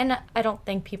 And I don't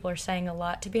think people are saying a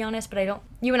lot, to be honest, but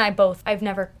you and I both, I've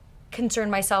never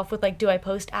concerned myself with like, do I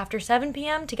post after 7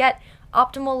 p.m. to get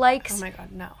optimal likes? Oh my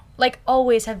God, no. Like,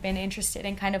 always have been interested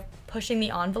in kind of pushing the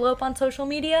envelope on social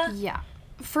media. Yeah.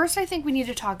 First, I think we need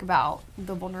to talk about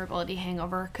the vulnerability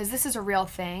hangover, because this is a real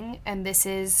thing, and this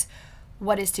is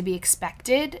what is to be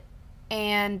expected,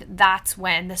 and that's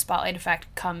when the spotlight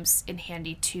effect comes in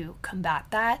handy to combat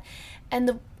that.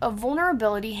 And a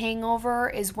vulnerability hangover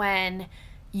is when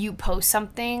you post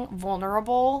something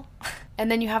vulnerable,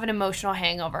 and then you have an emotional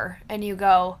hangover, and you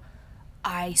go,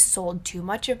 I sold too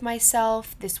much of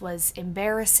myself. This was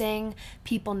embarrassing.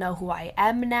 People know who I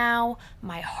am now.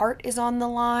 My heart is on the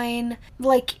line.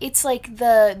 Like, it's like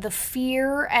the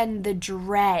fear and the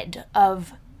dread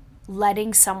of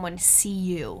letting someone see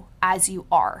you as you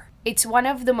are. It's one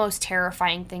of the most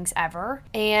terrifying things ever.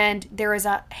 And there is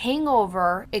a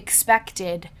hangover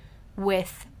expected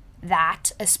with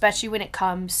that, especially when it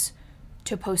comes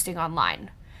to posting online.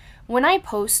 When I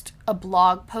post a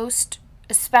blog post,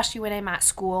 especially when I'm at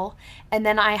school, and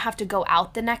then I have to go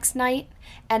out the next night,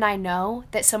 and I know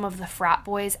that some of the frat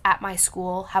boys at my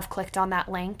school have clicked on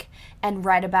that link and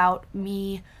read about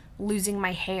me losing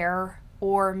my hair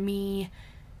or me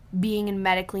being in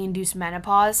medically induced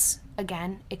menopause.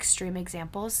 Again, extreme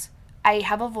examples. I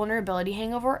have a vulnerability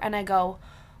hangover, and I go,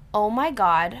 oh my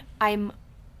God, I'm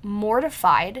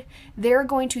mortified. They're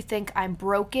going to think I'm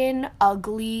broken,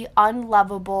 ugly,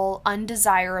 unlovable,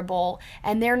 undesirable,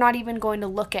 and they're not even going to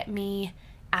look at me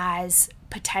as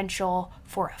potential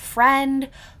for a friend,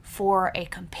 for a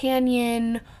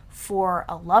companion, for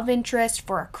a love interest,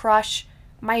 for a crush.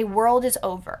 My world is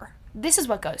over. This is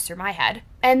what goes through my head.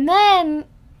 And then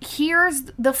here's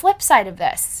the flip side of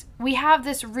this. We have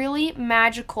this really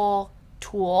magical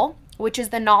tool, which is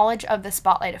the knowledge of the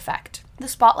spotlight effect. The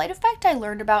spotlight effect I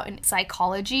learned about in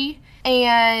psychology,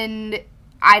 and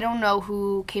I don't know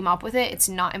who came up with it. It's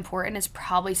not important. It's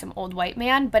probably some old white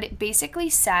man, but it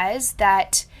basically says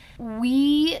that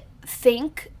we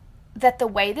think that the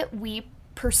way that we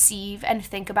perceive and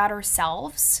think about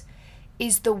ourselves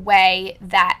is the way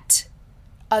that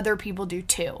other people do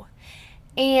too.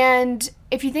 And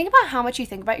if you think about how much you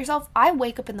think about yourself, I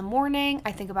wake up in the morning,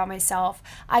 I think about myself.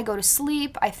 I go to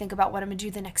sleep, I think about what I'm going to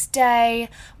do the next day.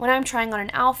 When I'm trying on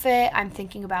an outfit, I'm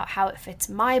thinking about how it fits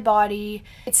my body.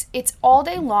 It's all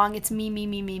day long, it's me, me,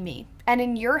 me, me, me. And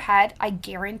in your head, I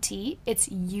guarantee it's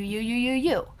you, you, you, you,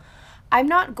 you. I'm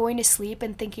not going to sleep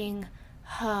and thinking,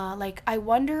 like, I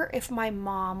wonder if my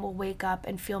mom will wake up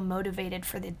and feel motivated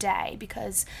for the day,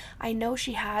 because I know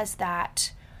she has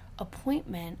that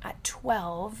appointment at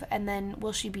 12, and then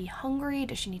will she be hungry?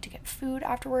 Does she need to get food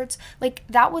afterwards? Like,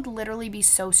 that would literally be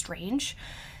so strange.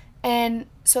 And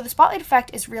so the spotlight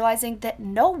effect is realizing that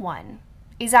no one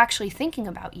is actually thinking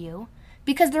about you,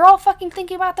 because they're all fucking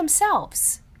thinking about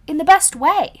themselves in the best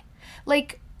way.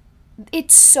 Like,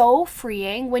 it's so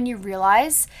freeing when you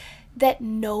realize that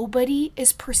nobody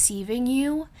is perceiving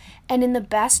you, and in the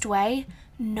best way,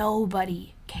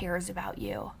 nobody cares about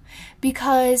you,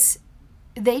 because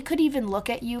they could even look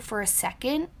at you for a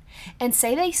second and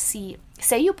say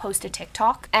you post a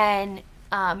TikTok, and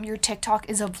your TikTok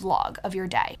is a vlog of your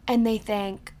day, and they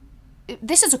think,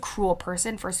 this is a cruel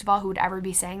person, first of all, who would ever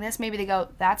be saying this. Maybe they go,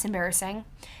 that's embarrassing.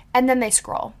 And then they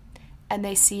scroll and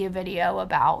they see a video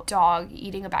about dog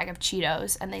eating a bag of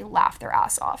Cheetos, and they laugh their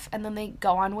ass off, and then they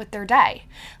go on with their day.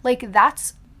 Like,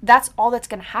 that's all that's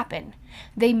going to happen.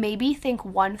 They maybe think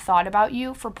one thought about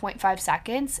you for 0.5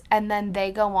 seconds, and then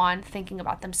they go on thinking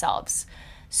about themselves.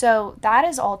 So that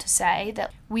is all to say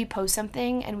that we post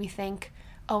something and we think,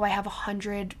 oh, I have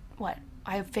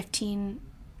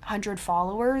 1,500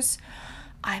 followers.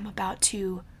 I'm about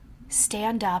to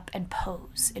stand up and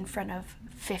pose in front of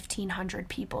 1,500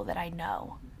 people that I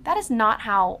know. That is not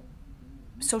how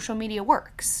social media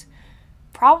works.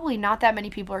 Probably not that many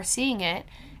people are seeing it.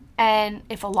 And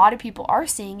if a lot of people are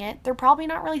seeing it, they're probably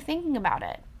not really thinking about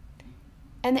it.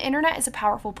 And the internet is a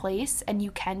powerful place, and you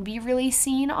can be really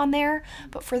seen on there,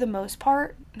 but for the most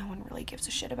part, no one really gives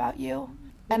a shit about you.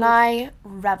 And I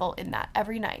revel in that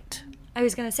every night. I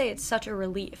was going to say, it's such a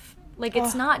relief. Like,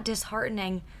 it's not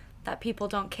disheartening that people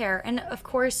don't care. And of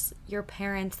course, your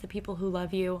parents, the people who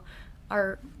love you,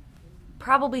 are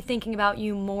probably thinking about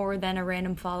you more than a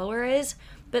random follower is,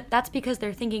 but that's because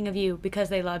they're thinking of you because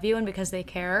they love you and because they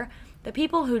care. The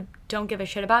people who don't give a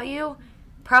shit about you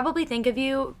probably think of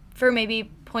you for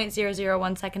maybe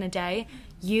 0.001 second a day.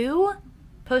 You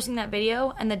posting that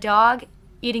video and the dog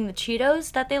eating the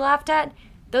Cheetos that they laughed at,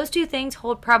 those two things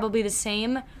hold probably the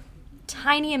same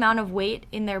tiny amount of weight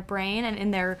in their brain and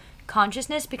in their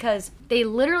consciousness, because they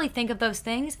literally think of those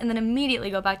things and then immediately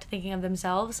go back to thinking of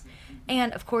themselves.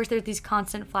 And of course there's these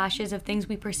constant flashes of things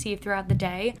we perceive throughout the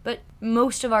day, but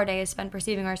most of our day is spent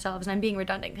perceiving ourselves. And I'm being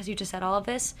redundant because you just said all of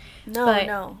this.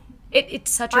 No.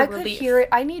 It's such a relief. I could hear it.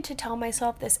 I need to tell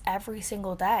myself this every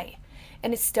single day.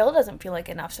 And it still doesn't feel like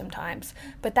enough sometimes.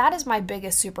 But that is my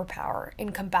biggest superpower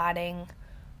in combating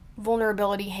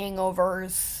vulnerability,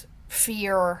 hangovers,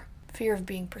 fear of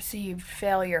being perceived,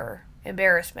 failure,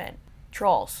 embarrassment,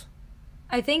 trolls.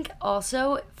 I think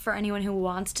also for anyone who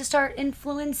wants to start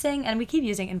influencing, and we keep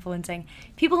using influencing,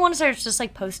 people who want to start just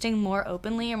like posting more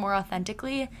openly or more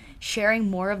authentically, sharing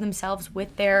more of themselves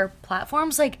with their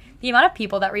platforms, like the amount of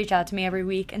people that reach out to me every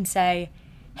week and say,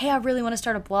 hey, I really want to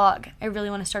start a blog.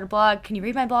 Can you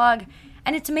read my blog?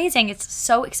 And it's amazing. It's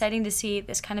so exciting to see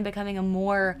this kind of becoming a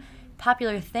more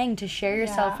popular thing to share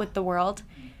yourself with the world.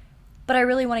 But I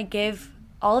really want to give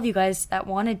all of you guys that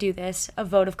want to do this a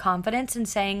vote of confidence in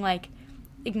saying, like,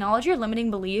 acknowledge your limiting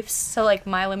beliefs. So, like,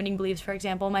 my limiting beliefs, for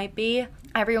example, might be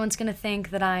everyone's going to think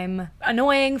that I'm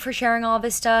annoying for sharing all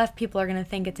this stuff. People are going to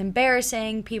think it's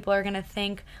embarrassing. People are going to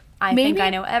think I think I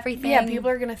know everything. Yeah, people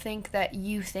are going to think that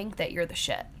you're the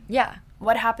shit. Yeah.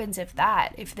 What happens if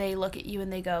they look at you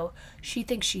and they go, she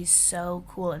thinks she's so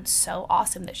cool and so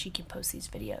awesome that she can post these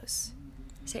videos?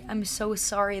 Say, I'm so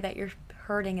sorry that you're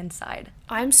hurting inside.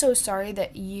 I'm so sorry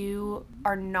that you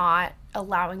are not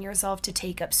allowing yourself to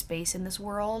take up space in this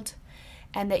world,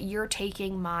 and that you're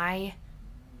taking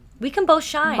we can both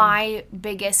shine. My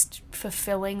biggest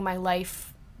fulfilling my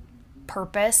life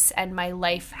purpose and my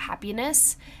life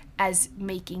happiness as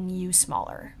making you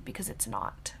smaller, because it's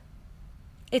not.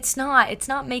 It's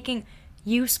not making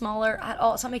you smaller at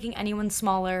all. It's not making anyone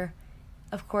smaller.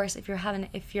 Of course, if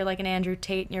you're like an Andrew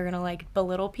Tate and you're gonna like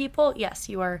belittle people, yes,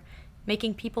 you are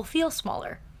making people feel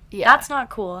smaller. Yeah. That's not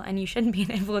cool, and you shouldn't be an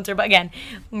influencer. But again,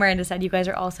 Miranda said you guys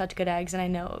are all such good eggs, and I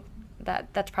know that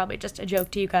that's probably just a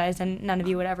joke to you guys, and none of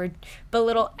you would ever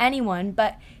belittle anyone,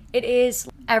 but it is,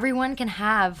 everyone can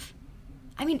have,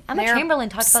 I mean, Emma Chamberlain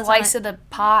talked about slice of the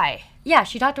pie. Yeah,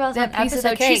 she talked about this on an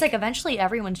episode. She's like, eventually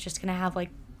everyone's just going to have like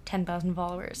 10,000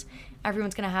 followers.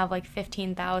 Everyone's going to have like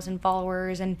 15,000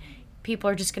 followers, and people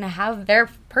are just going to have their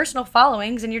personal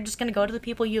followings, and you're just going to go to the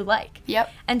people you like.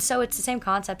 Yep. And so it's the same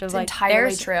concept of it's like, entirely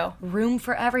there's true. Room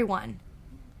for everyone.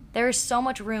 There is so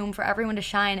much room for everyone to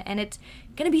shine, and it's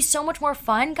going to be so much more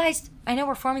fun. Guys, I know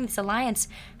we're forming this alliance.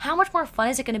 How much more fun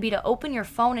is it going to be to open your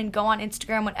phone and go on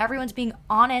Instagram when everyone's being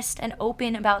honest and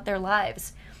open about their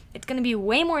lives? It's going to be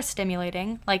way more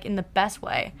stimulating, like in the best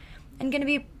way, and going to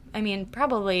be, I mean,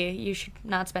 probably you should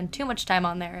not spend too much time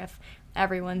on there if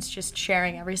everyone's just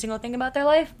sharing every single thing about their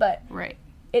life, but right.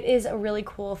 It is a really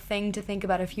cool thing to think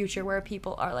about a future where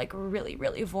people are like really,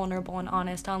 really vulnerable and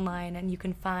honest online, and you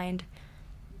can find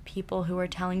people who are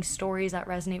telling stories that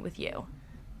resonate with you.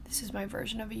 This is my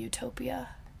version of a utopia.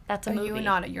 That's a movie. You're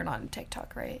not on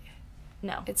TikTok, right?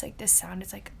 No. It's like this sound.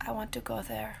 It's like, I want to go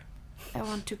there. I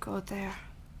want to go there.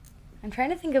 I'm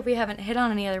trying to think if we haven't hit on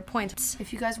any other points.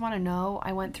 If you guys want to know,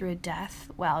 I went through a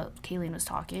death while Kayleen was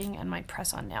talking, and my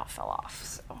press-on nail fell off.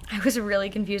 So I was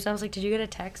really confused. I was like, did you get a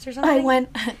text or something?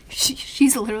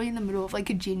 She's literally in the middle of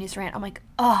like a genius rant. I'm like,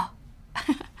 oh.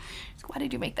 Why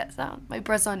did you make that sound? My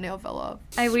press-on nail fell off.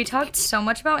 We talked so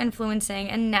much about influencing,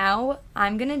 and now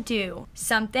I'm going to do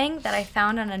something that I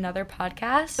found on another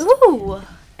podcast. Ooh.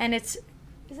 And Is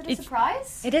it a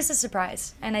surprise? It is a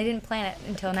surprise, and I didn't plan it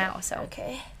until now, so.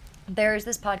 Okay. There's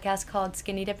this podcast called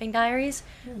Skinny Dipping Diaries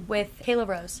with Kayla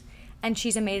Rose, and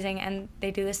she's amazing, and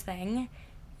they do this thing.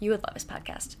 You would love this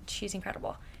podcast. She's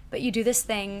incredible. But you do this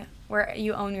thing where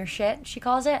you own your shit, she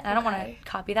calls it. And I don't want to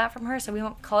copy that from her, so we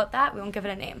won't call it that. We won't give it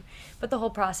a name. But the whole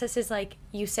process is, like,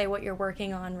 you say what you're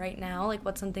working on right now, like,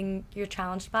 what's something you're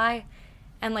challenged by,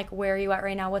 and, like, where are you at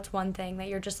right now? What's one thing that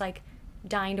you're just, like,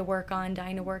 dying to work on,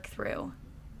 dying to work through?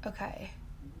 Okay.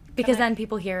 Because then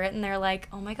people hear it, and they're like,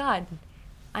 oh, my God,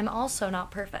 I'm also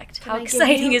not perfect. How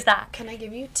exciting is that? Can I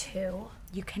give you 2?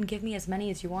 You can give me as many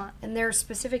as you want. And they're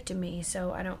specific to me,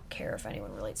 so I don't care if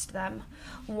anyone relates to them.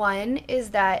 One is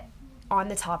that on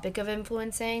the topic of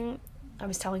influencing, I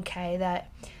was telling Kay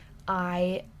that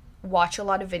I watch a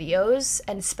lot of videos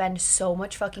and spend so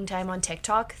much fucking time on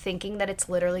TikTok thinking that it's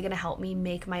literally going to help me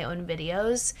make my own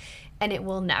videos, and it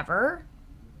will never,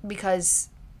 because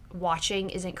watching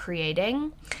isn't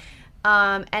creating.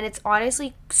 And it's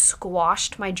honestly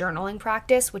squashed my journaling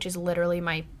practice, which is literally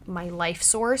my life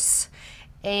source.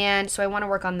 And so I want to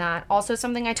work on that. Also,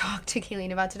 something I talked to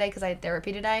Kayleen about today, because I had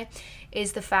therapy today,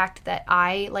 is the fact that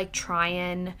I like try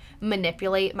and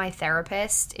manipulate my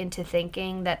therapist into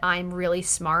thinking that I'm really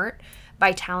smart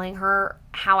by telling her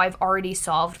how I've already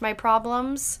solved my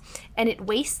problems, and it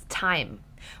wastes time.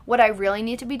 What I really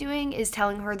need to be doing is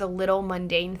telling her the little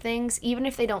mundane things, even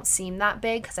if they don't seem that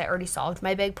big, because I already solved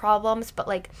my big problems, but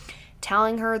like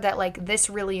telling her that like this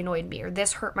really annoyed me, or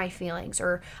this hurt my feelings,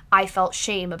 or I felt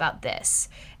shame about this.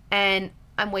 And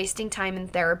I'm wasting time in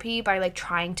therapy by like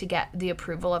trying to get the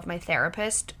approval of my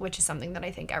therapist, which is something that I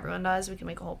think everyone does. We can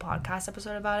make a whole podcast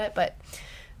episode about it. But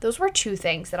those were two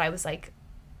things that I was like,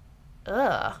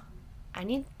 I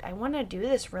want to do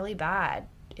this really bad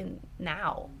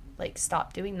now. Like,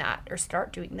 stop doing that or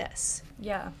start doing this.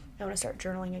 Yeah. I want to start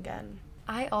journaling again.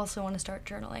 I also want to start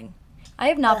journaling. I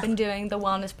have not been doing the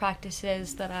wellness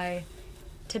practices that I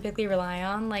typically rely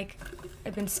on. Like,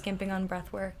 I've been skimping on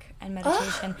breath work and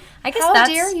meditation. I guess How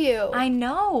dare you? I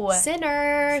know.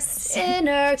 Sinner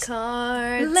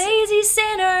card. Lazy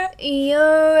sinner.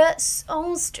 You're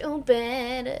so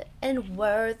stupid and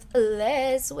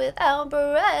worthless without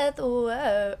breath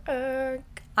work.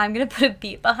 I'm going to put a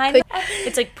beat behind it.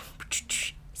 It's like,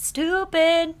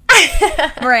 stupid.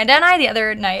 Miranda and I the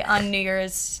other night on New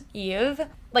Year's Eve,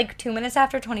 like 2 minutes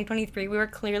after 2023, we were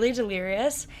clearly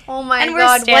delirious. Oh my God. And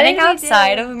we're standing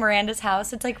outside of Miranda's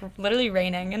house. It's like literally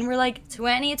raining. And we're like,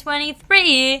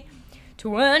 2023.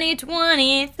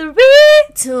 2023.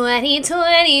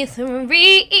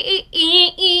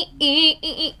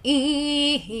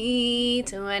 2023.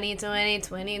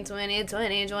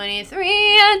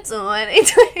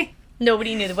 2020.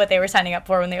 Nobody knew what they were signing up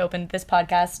for when they opened this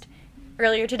podcast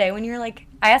earlier today. When you were like,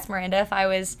 I asked Miranda if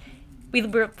we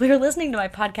were listening to my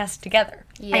podcast together.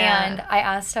 Yeah. And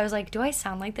I was like, do I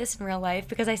sound like this in real life?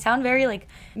 Because I sound very like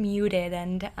muted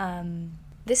and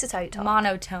this is how you talk.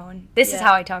 Monotone. This is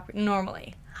how I talk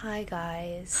normally. Hi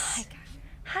guys.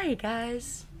 Hi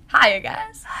guys. Hiya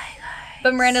guys. Hi guys.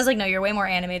 But Miranda's like, no, you're way more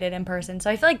animated in person.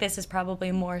 So I feel like this is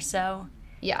probably more so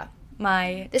Yeah.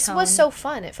 This was so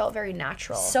fun. It felt very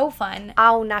natural. So fun.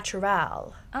 Au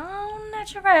natural. Au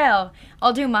natural.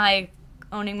 I'll do my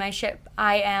owning my shit.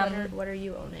 What are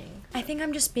you owning? I think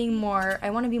I'm just I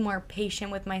want to be more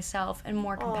patient with myself and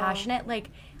more compassionate. Like,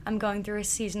 I'm going through a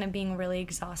season of being really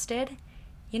exhausted.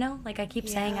 You know? Like, I keep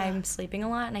saying I'm sleeping a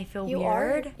lot and I feel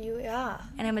weird.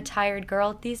 And I'm a tired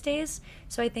girl these days.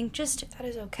 So I think just that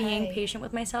is okay. Being patient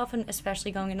with myself, and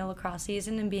especially going into lacrosse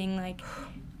season, and being, like,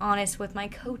 honest with my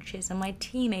coaches and my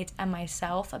teammates and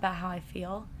myself about how I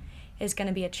feel is going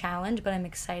to be a challenge, but I'm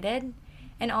excited.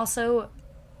 And also,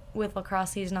 with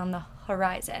lacrosse season on the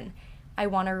horizon, I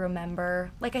want to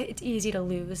remember, like, it's easy to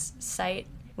lose sight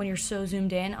when you're so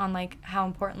zoomed in on, like, how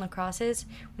important lacrosse is.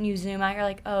 When you zoom out, you're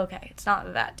like, oh, okay, it's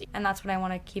not that deep. And that's what I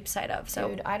want to keep sight of. So,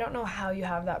 dude, I don't know how you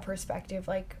have that perspective,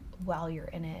 like, while you're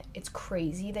in it. It's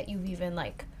crazy that you've even,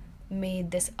 like,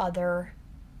 made this other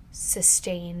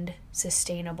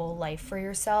sustainable life for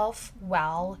yourself,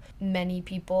 while many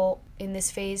people in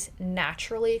this phase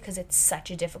naturally, because it's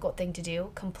such a difficult thing to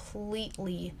do,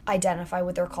 completely identify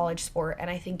with their college sport. And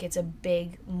I think it's a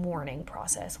big mourning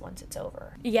process once it's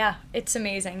over. Yeah, it's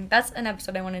amazing. That's an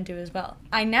episode I want to do as well.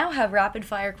 I now have rapid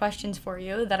fire questions for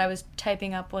you that I was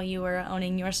typing up while you were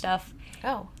owning your stuff.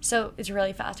 Oh. So it's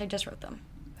really fast. I just wrote them.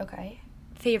 Okay.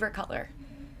 Favorite color?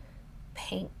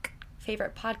 Pink.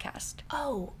 Favorite podcast?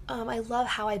 Oh, I love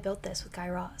How I Built This with Guy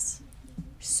Raz.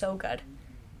 So good.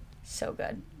 So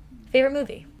good. Favorite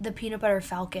movie? The Peanut Butter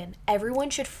Falcon. Everyone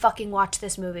should fucking watch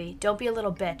this movie. Don't be a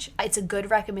little bitch. It's a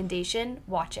good recommendation.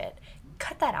 Watch it.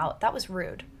 Cut that out. That was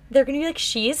rude. They're gonna be like,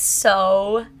 she's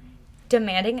so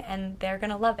demanding, and they're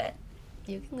gonna love it.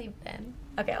 You can leave it in.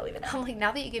 Okay, I'll leave it in. I'm like,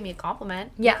 now that you give me a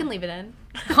compliment, you can leave it in.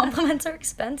 Compliments are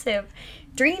expensive.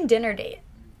 Dream dinner date?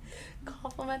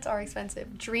 Compliments are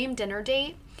expensive. Dream dinner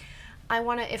date?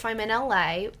 If I'm in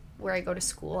LA, where I go to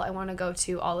school, I want to go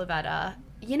to Olivetta.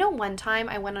 You know, one time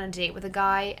I went on a date with a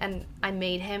guy and I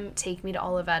made him take me to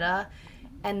Olivetta,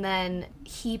 and then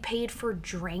he paid for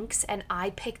drinks and I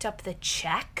picked up the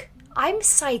check? I'm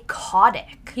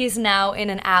psychotic. He's now in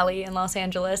an alley in Los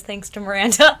Angeles thanks to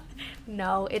Miranda.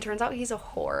 No, it turns out he's a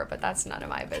whore, but that's none of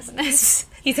my business.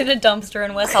 He's in a dumpster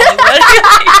in West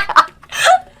Hollywood.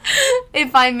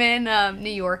 If I'm in New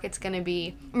York, it's going to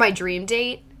be my dream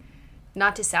date.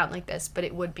 Not to sound like this, but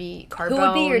it would be Carbone. Who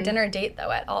would be your dinner date,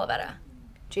 though, at Olivetta?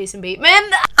 Jason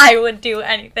Bateman. I would do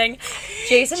anything.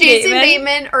 Jason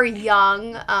Bateman or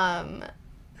Young.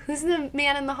 Who's the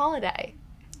man in The Holiday?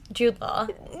 Jude Law.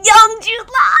 Young Jude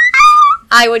Law!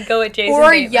 I would go with Jason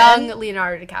Or Bateman. young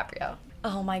Leonardo DiCaprio.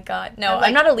 Oh my god. No,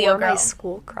 I'm not a Leo girl. My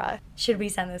school crush. Should we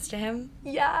send this to him?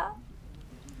 Yeah.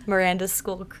 Miranda's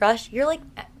school crush. You're like,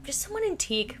 just someone in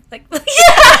Teak. Like,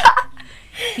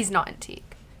 He's not in Teak.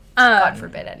 God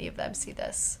forbid any of them see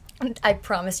this. I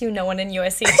promise you no one in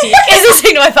USC Teak is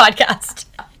listening to my podcast.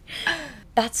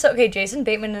 That's so, okay, Jason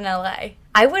Bateman in LA.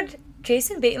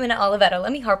 Jason Bateman at Olivetta,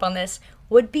 let me harp on this,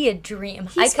 would be a dream.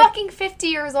 He's fucking 50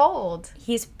 years old.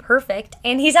 He's perfect,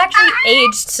 and he's actually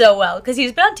aged so well, because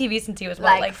he's been on TV since he was,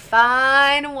 what, like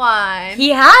fine wine. He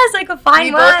has, like, a fine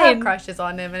we wine. We both have crushes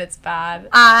on him, and it's bad.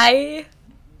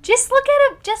 Just look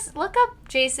at him. Just look up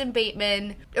Jason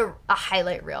Bateman, a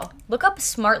highlight reel. Look up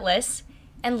Smartless,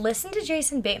 and listen to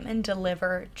Jason Bateman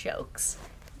deliver jokes,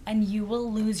 and you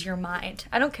will lose your mind.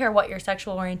 I don't care what your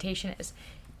sexual orientation is.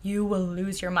 You will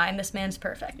lose your mind. This man's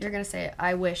perfect. You're going to say,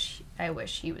 I wish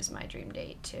he was my dream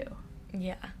date, too.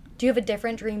 Yeah. Do you have a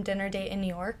different dream dinner date in New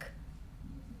York?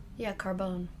 Yeah,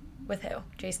 Carbone. With who?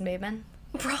 Jason Bateman?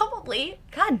 Probably.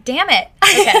 God damn it.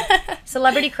 Okay.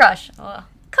 Celebrity crush. Oh.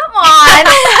 Come on.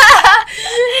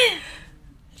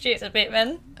 Jason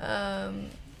Bateman.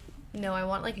 No, I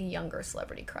want, like, a younger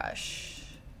celebrity crush.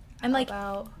 I'm like,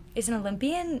 is an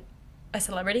Olympian a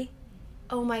celebrity?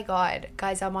 Oh my god.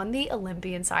 Guys, I'm on the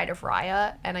Olympian side of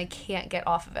Raya, and I can't get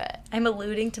off of it. I'm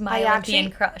alluding to my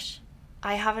Olympian crush.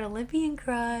 I have an Olympian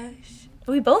crush.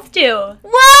 We both do.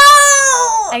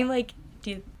 Whoa! I'm like,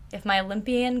 dude, if my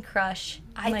Olympian crush...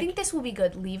 I think this will be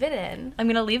good. Leave it in. I'm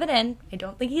going to leave it in. I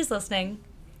don't think he's listening.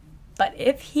 But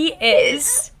if he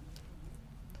is...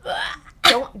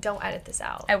 Don't edit this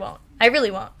out. I won't. I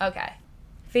really won't. Okay.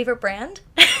 Favorite brand?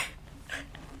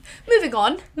 Moving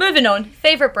on.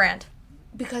 Favorite brand?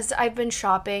 Because I've been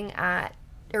shopping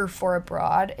for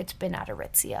abroad, it's been at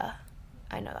Aritzia.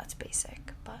 I know that's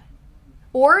basic, but...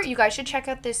 Or you guys should check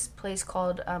out this place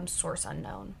called Source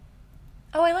Unknown.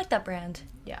 Oh, I like that brand.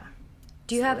 Yeah.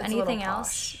 Do you have anything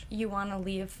else you want to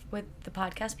leave with the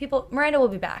podcast people? Miranda will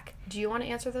be back. Do you want to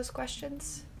answer those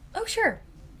questions? Oh, sure.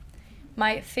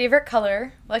 My favorite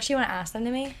color... Well, actually, you want to ask them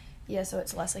to me? Yeah, so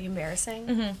it's less, like, embarrassing?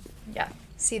 Mm-hmm. Yeah.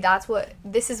 See,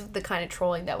 this is the kind of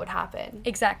trolling that would happen.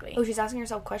 Exactly. Oh, she's asking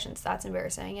herself questions. That's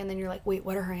embarrassing. And then you're like, wait,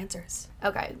 what are her answers?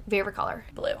 Okay, favorite color?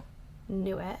 Blue.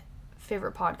 Knew it.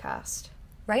 Favorite podcast?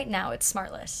 Right now, it's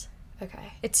Smartless.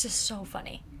 Okay. It's just so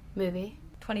funny. Movie?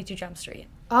 22 Jump Street.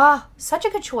 Ah, such a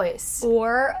good choice.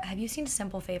 Or, have you seen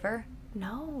Simple Favor?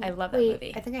 No. I love that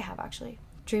movie. I think I have, actually.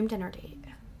 Dream dinner date?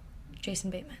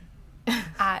 Jason Bateman.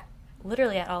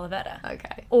 Literally at Olivetta.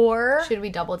 Okay. Or... Should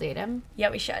we double date him? Yeah,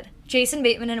 we should. Jason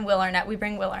Bateman and Will Arnett. We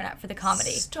bring Will Arnett for the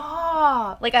comedy.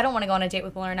 Stop! Like, I don't want to go on a date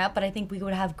with Will Arnett, but I think we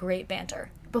would have great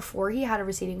banter. Before he had a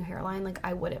receding hairline, like,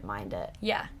 I wouldn't mind it.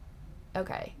 Yeah.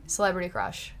 Okay. Celebrity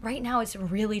crush? Right now, it's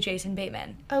really Jason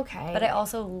Bateman. Okay. But I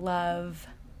also love...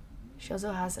 She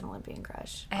also has an Olympian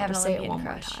crush. I have an Olympian crush.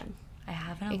 More time. I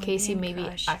have an Olympian In case he maybe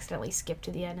crush. accidentally skipped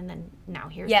to the end and then now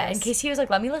here's Yeah, this. in case he was like,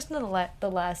 let me listen to the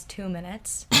last 2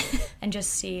 minutes and just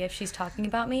see if she's talking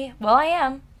about me. Well, I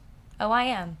am. Oh, I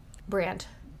am. Brand.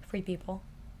 Free People.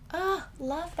 Ah,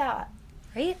 love that.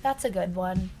 Right? That's a good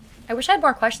one. I wish I had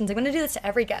more questions. I'm going to do this to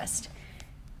every guest.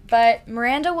 But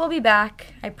Miranda will be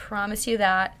back. I promise you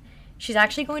that. She's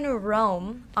actually going to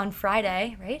Rome on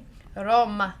Friday, right?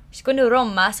 Roma. She's going to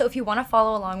Roma, so if you want to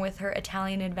follow along with her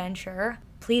Italian adventure,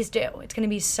 please do. It's going to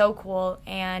be so cool,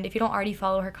 and if you don't already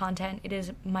follow her content, it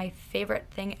is my favorite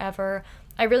thing ever.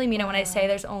 I really mean it when I say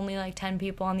there's only like 10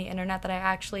 people on the internet that I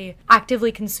actually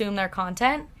actively consume their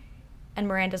content, and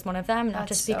Miranda's one of them, not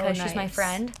just because she's my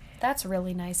friend. That's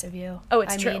really nice of you. Oh,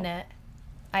 it's true. I mean it.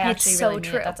 I actually so really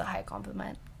mean true. it. That's a high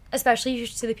compliment. Especially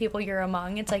to the people you're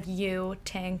among. It's like you,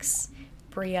 Tinks,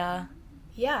 Bria.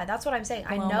 Yeah, that's what I'm saying.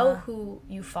 Paloma. I know who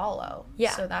you follow.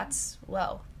 Yeah. So that's,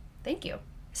 well, thank you.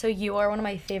 So you are one of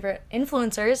my favorite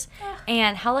influencers,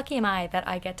 and how lucky am I that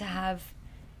I get to have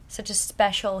such a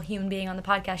special human being on the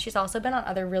podcast. She's also been on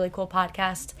other really cool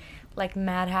podcasts like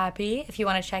Mad Happy, if you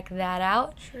want to check that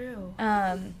out. True.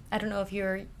 I don't know if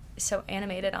you're so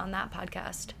animated on that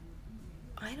podcast.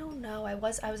 I don't know. I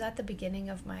was at the beginning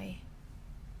of my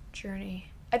journey.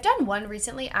 I've done one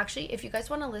recently. Actually, if you guys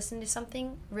want to listen to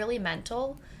something really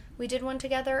mental, we did one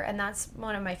together, and that's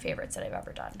one of my favorites that I've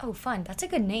ever done. Oh, fun. That's a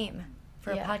good name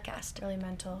for a podcast. Really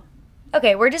mental.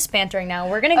 Okay, we're just bantering now.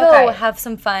 We're going to go have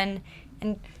some fun,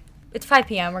 and it's 5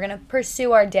 p.m. We're going to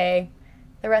pursue our day,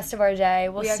 the rest of our day.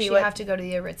 We actually have to go to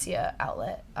the Aritzia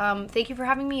outlet. Thank you for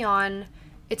having me on.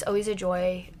 It's always a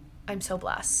joy. I'm so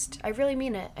blessed. I really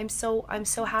mean it. I'm so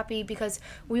happy because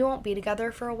we won't be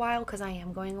together for a while because I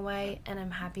am going away, and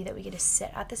I'm happy that we get to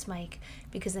sit at this mic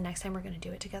because the next time we're going to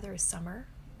do it together is summer.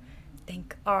 I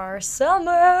think our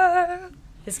summer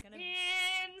is going to be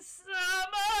in summer.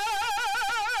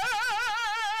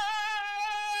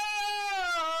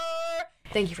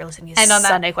 Thank you for listening to And on that-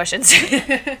 Sunday Questions.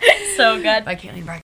 So good. By Caitlin Brack.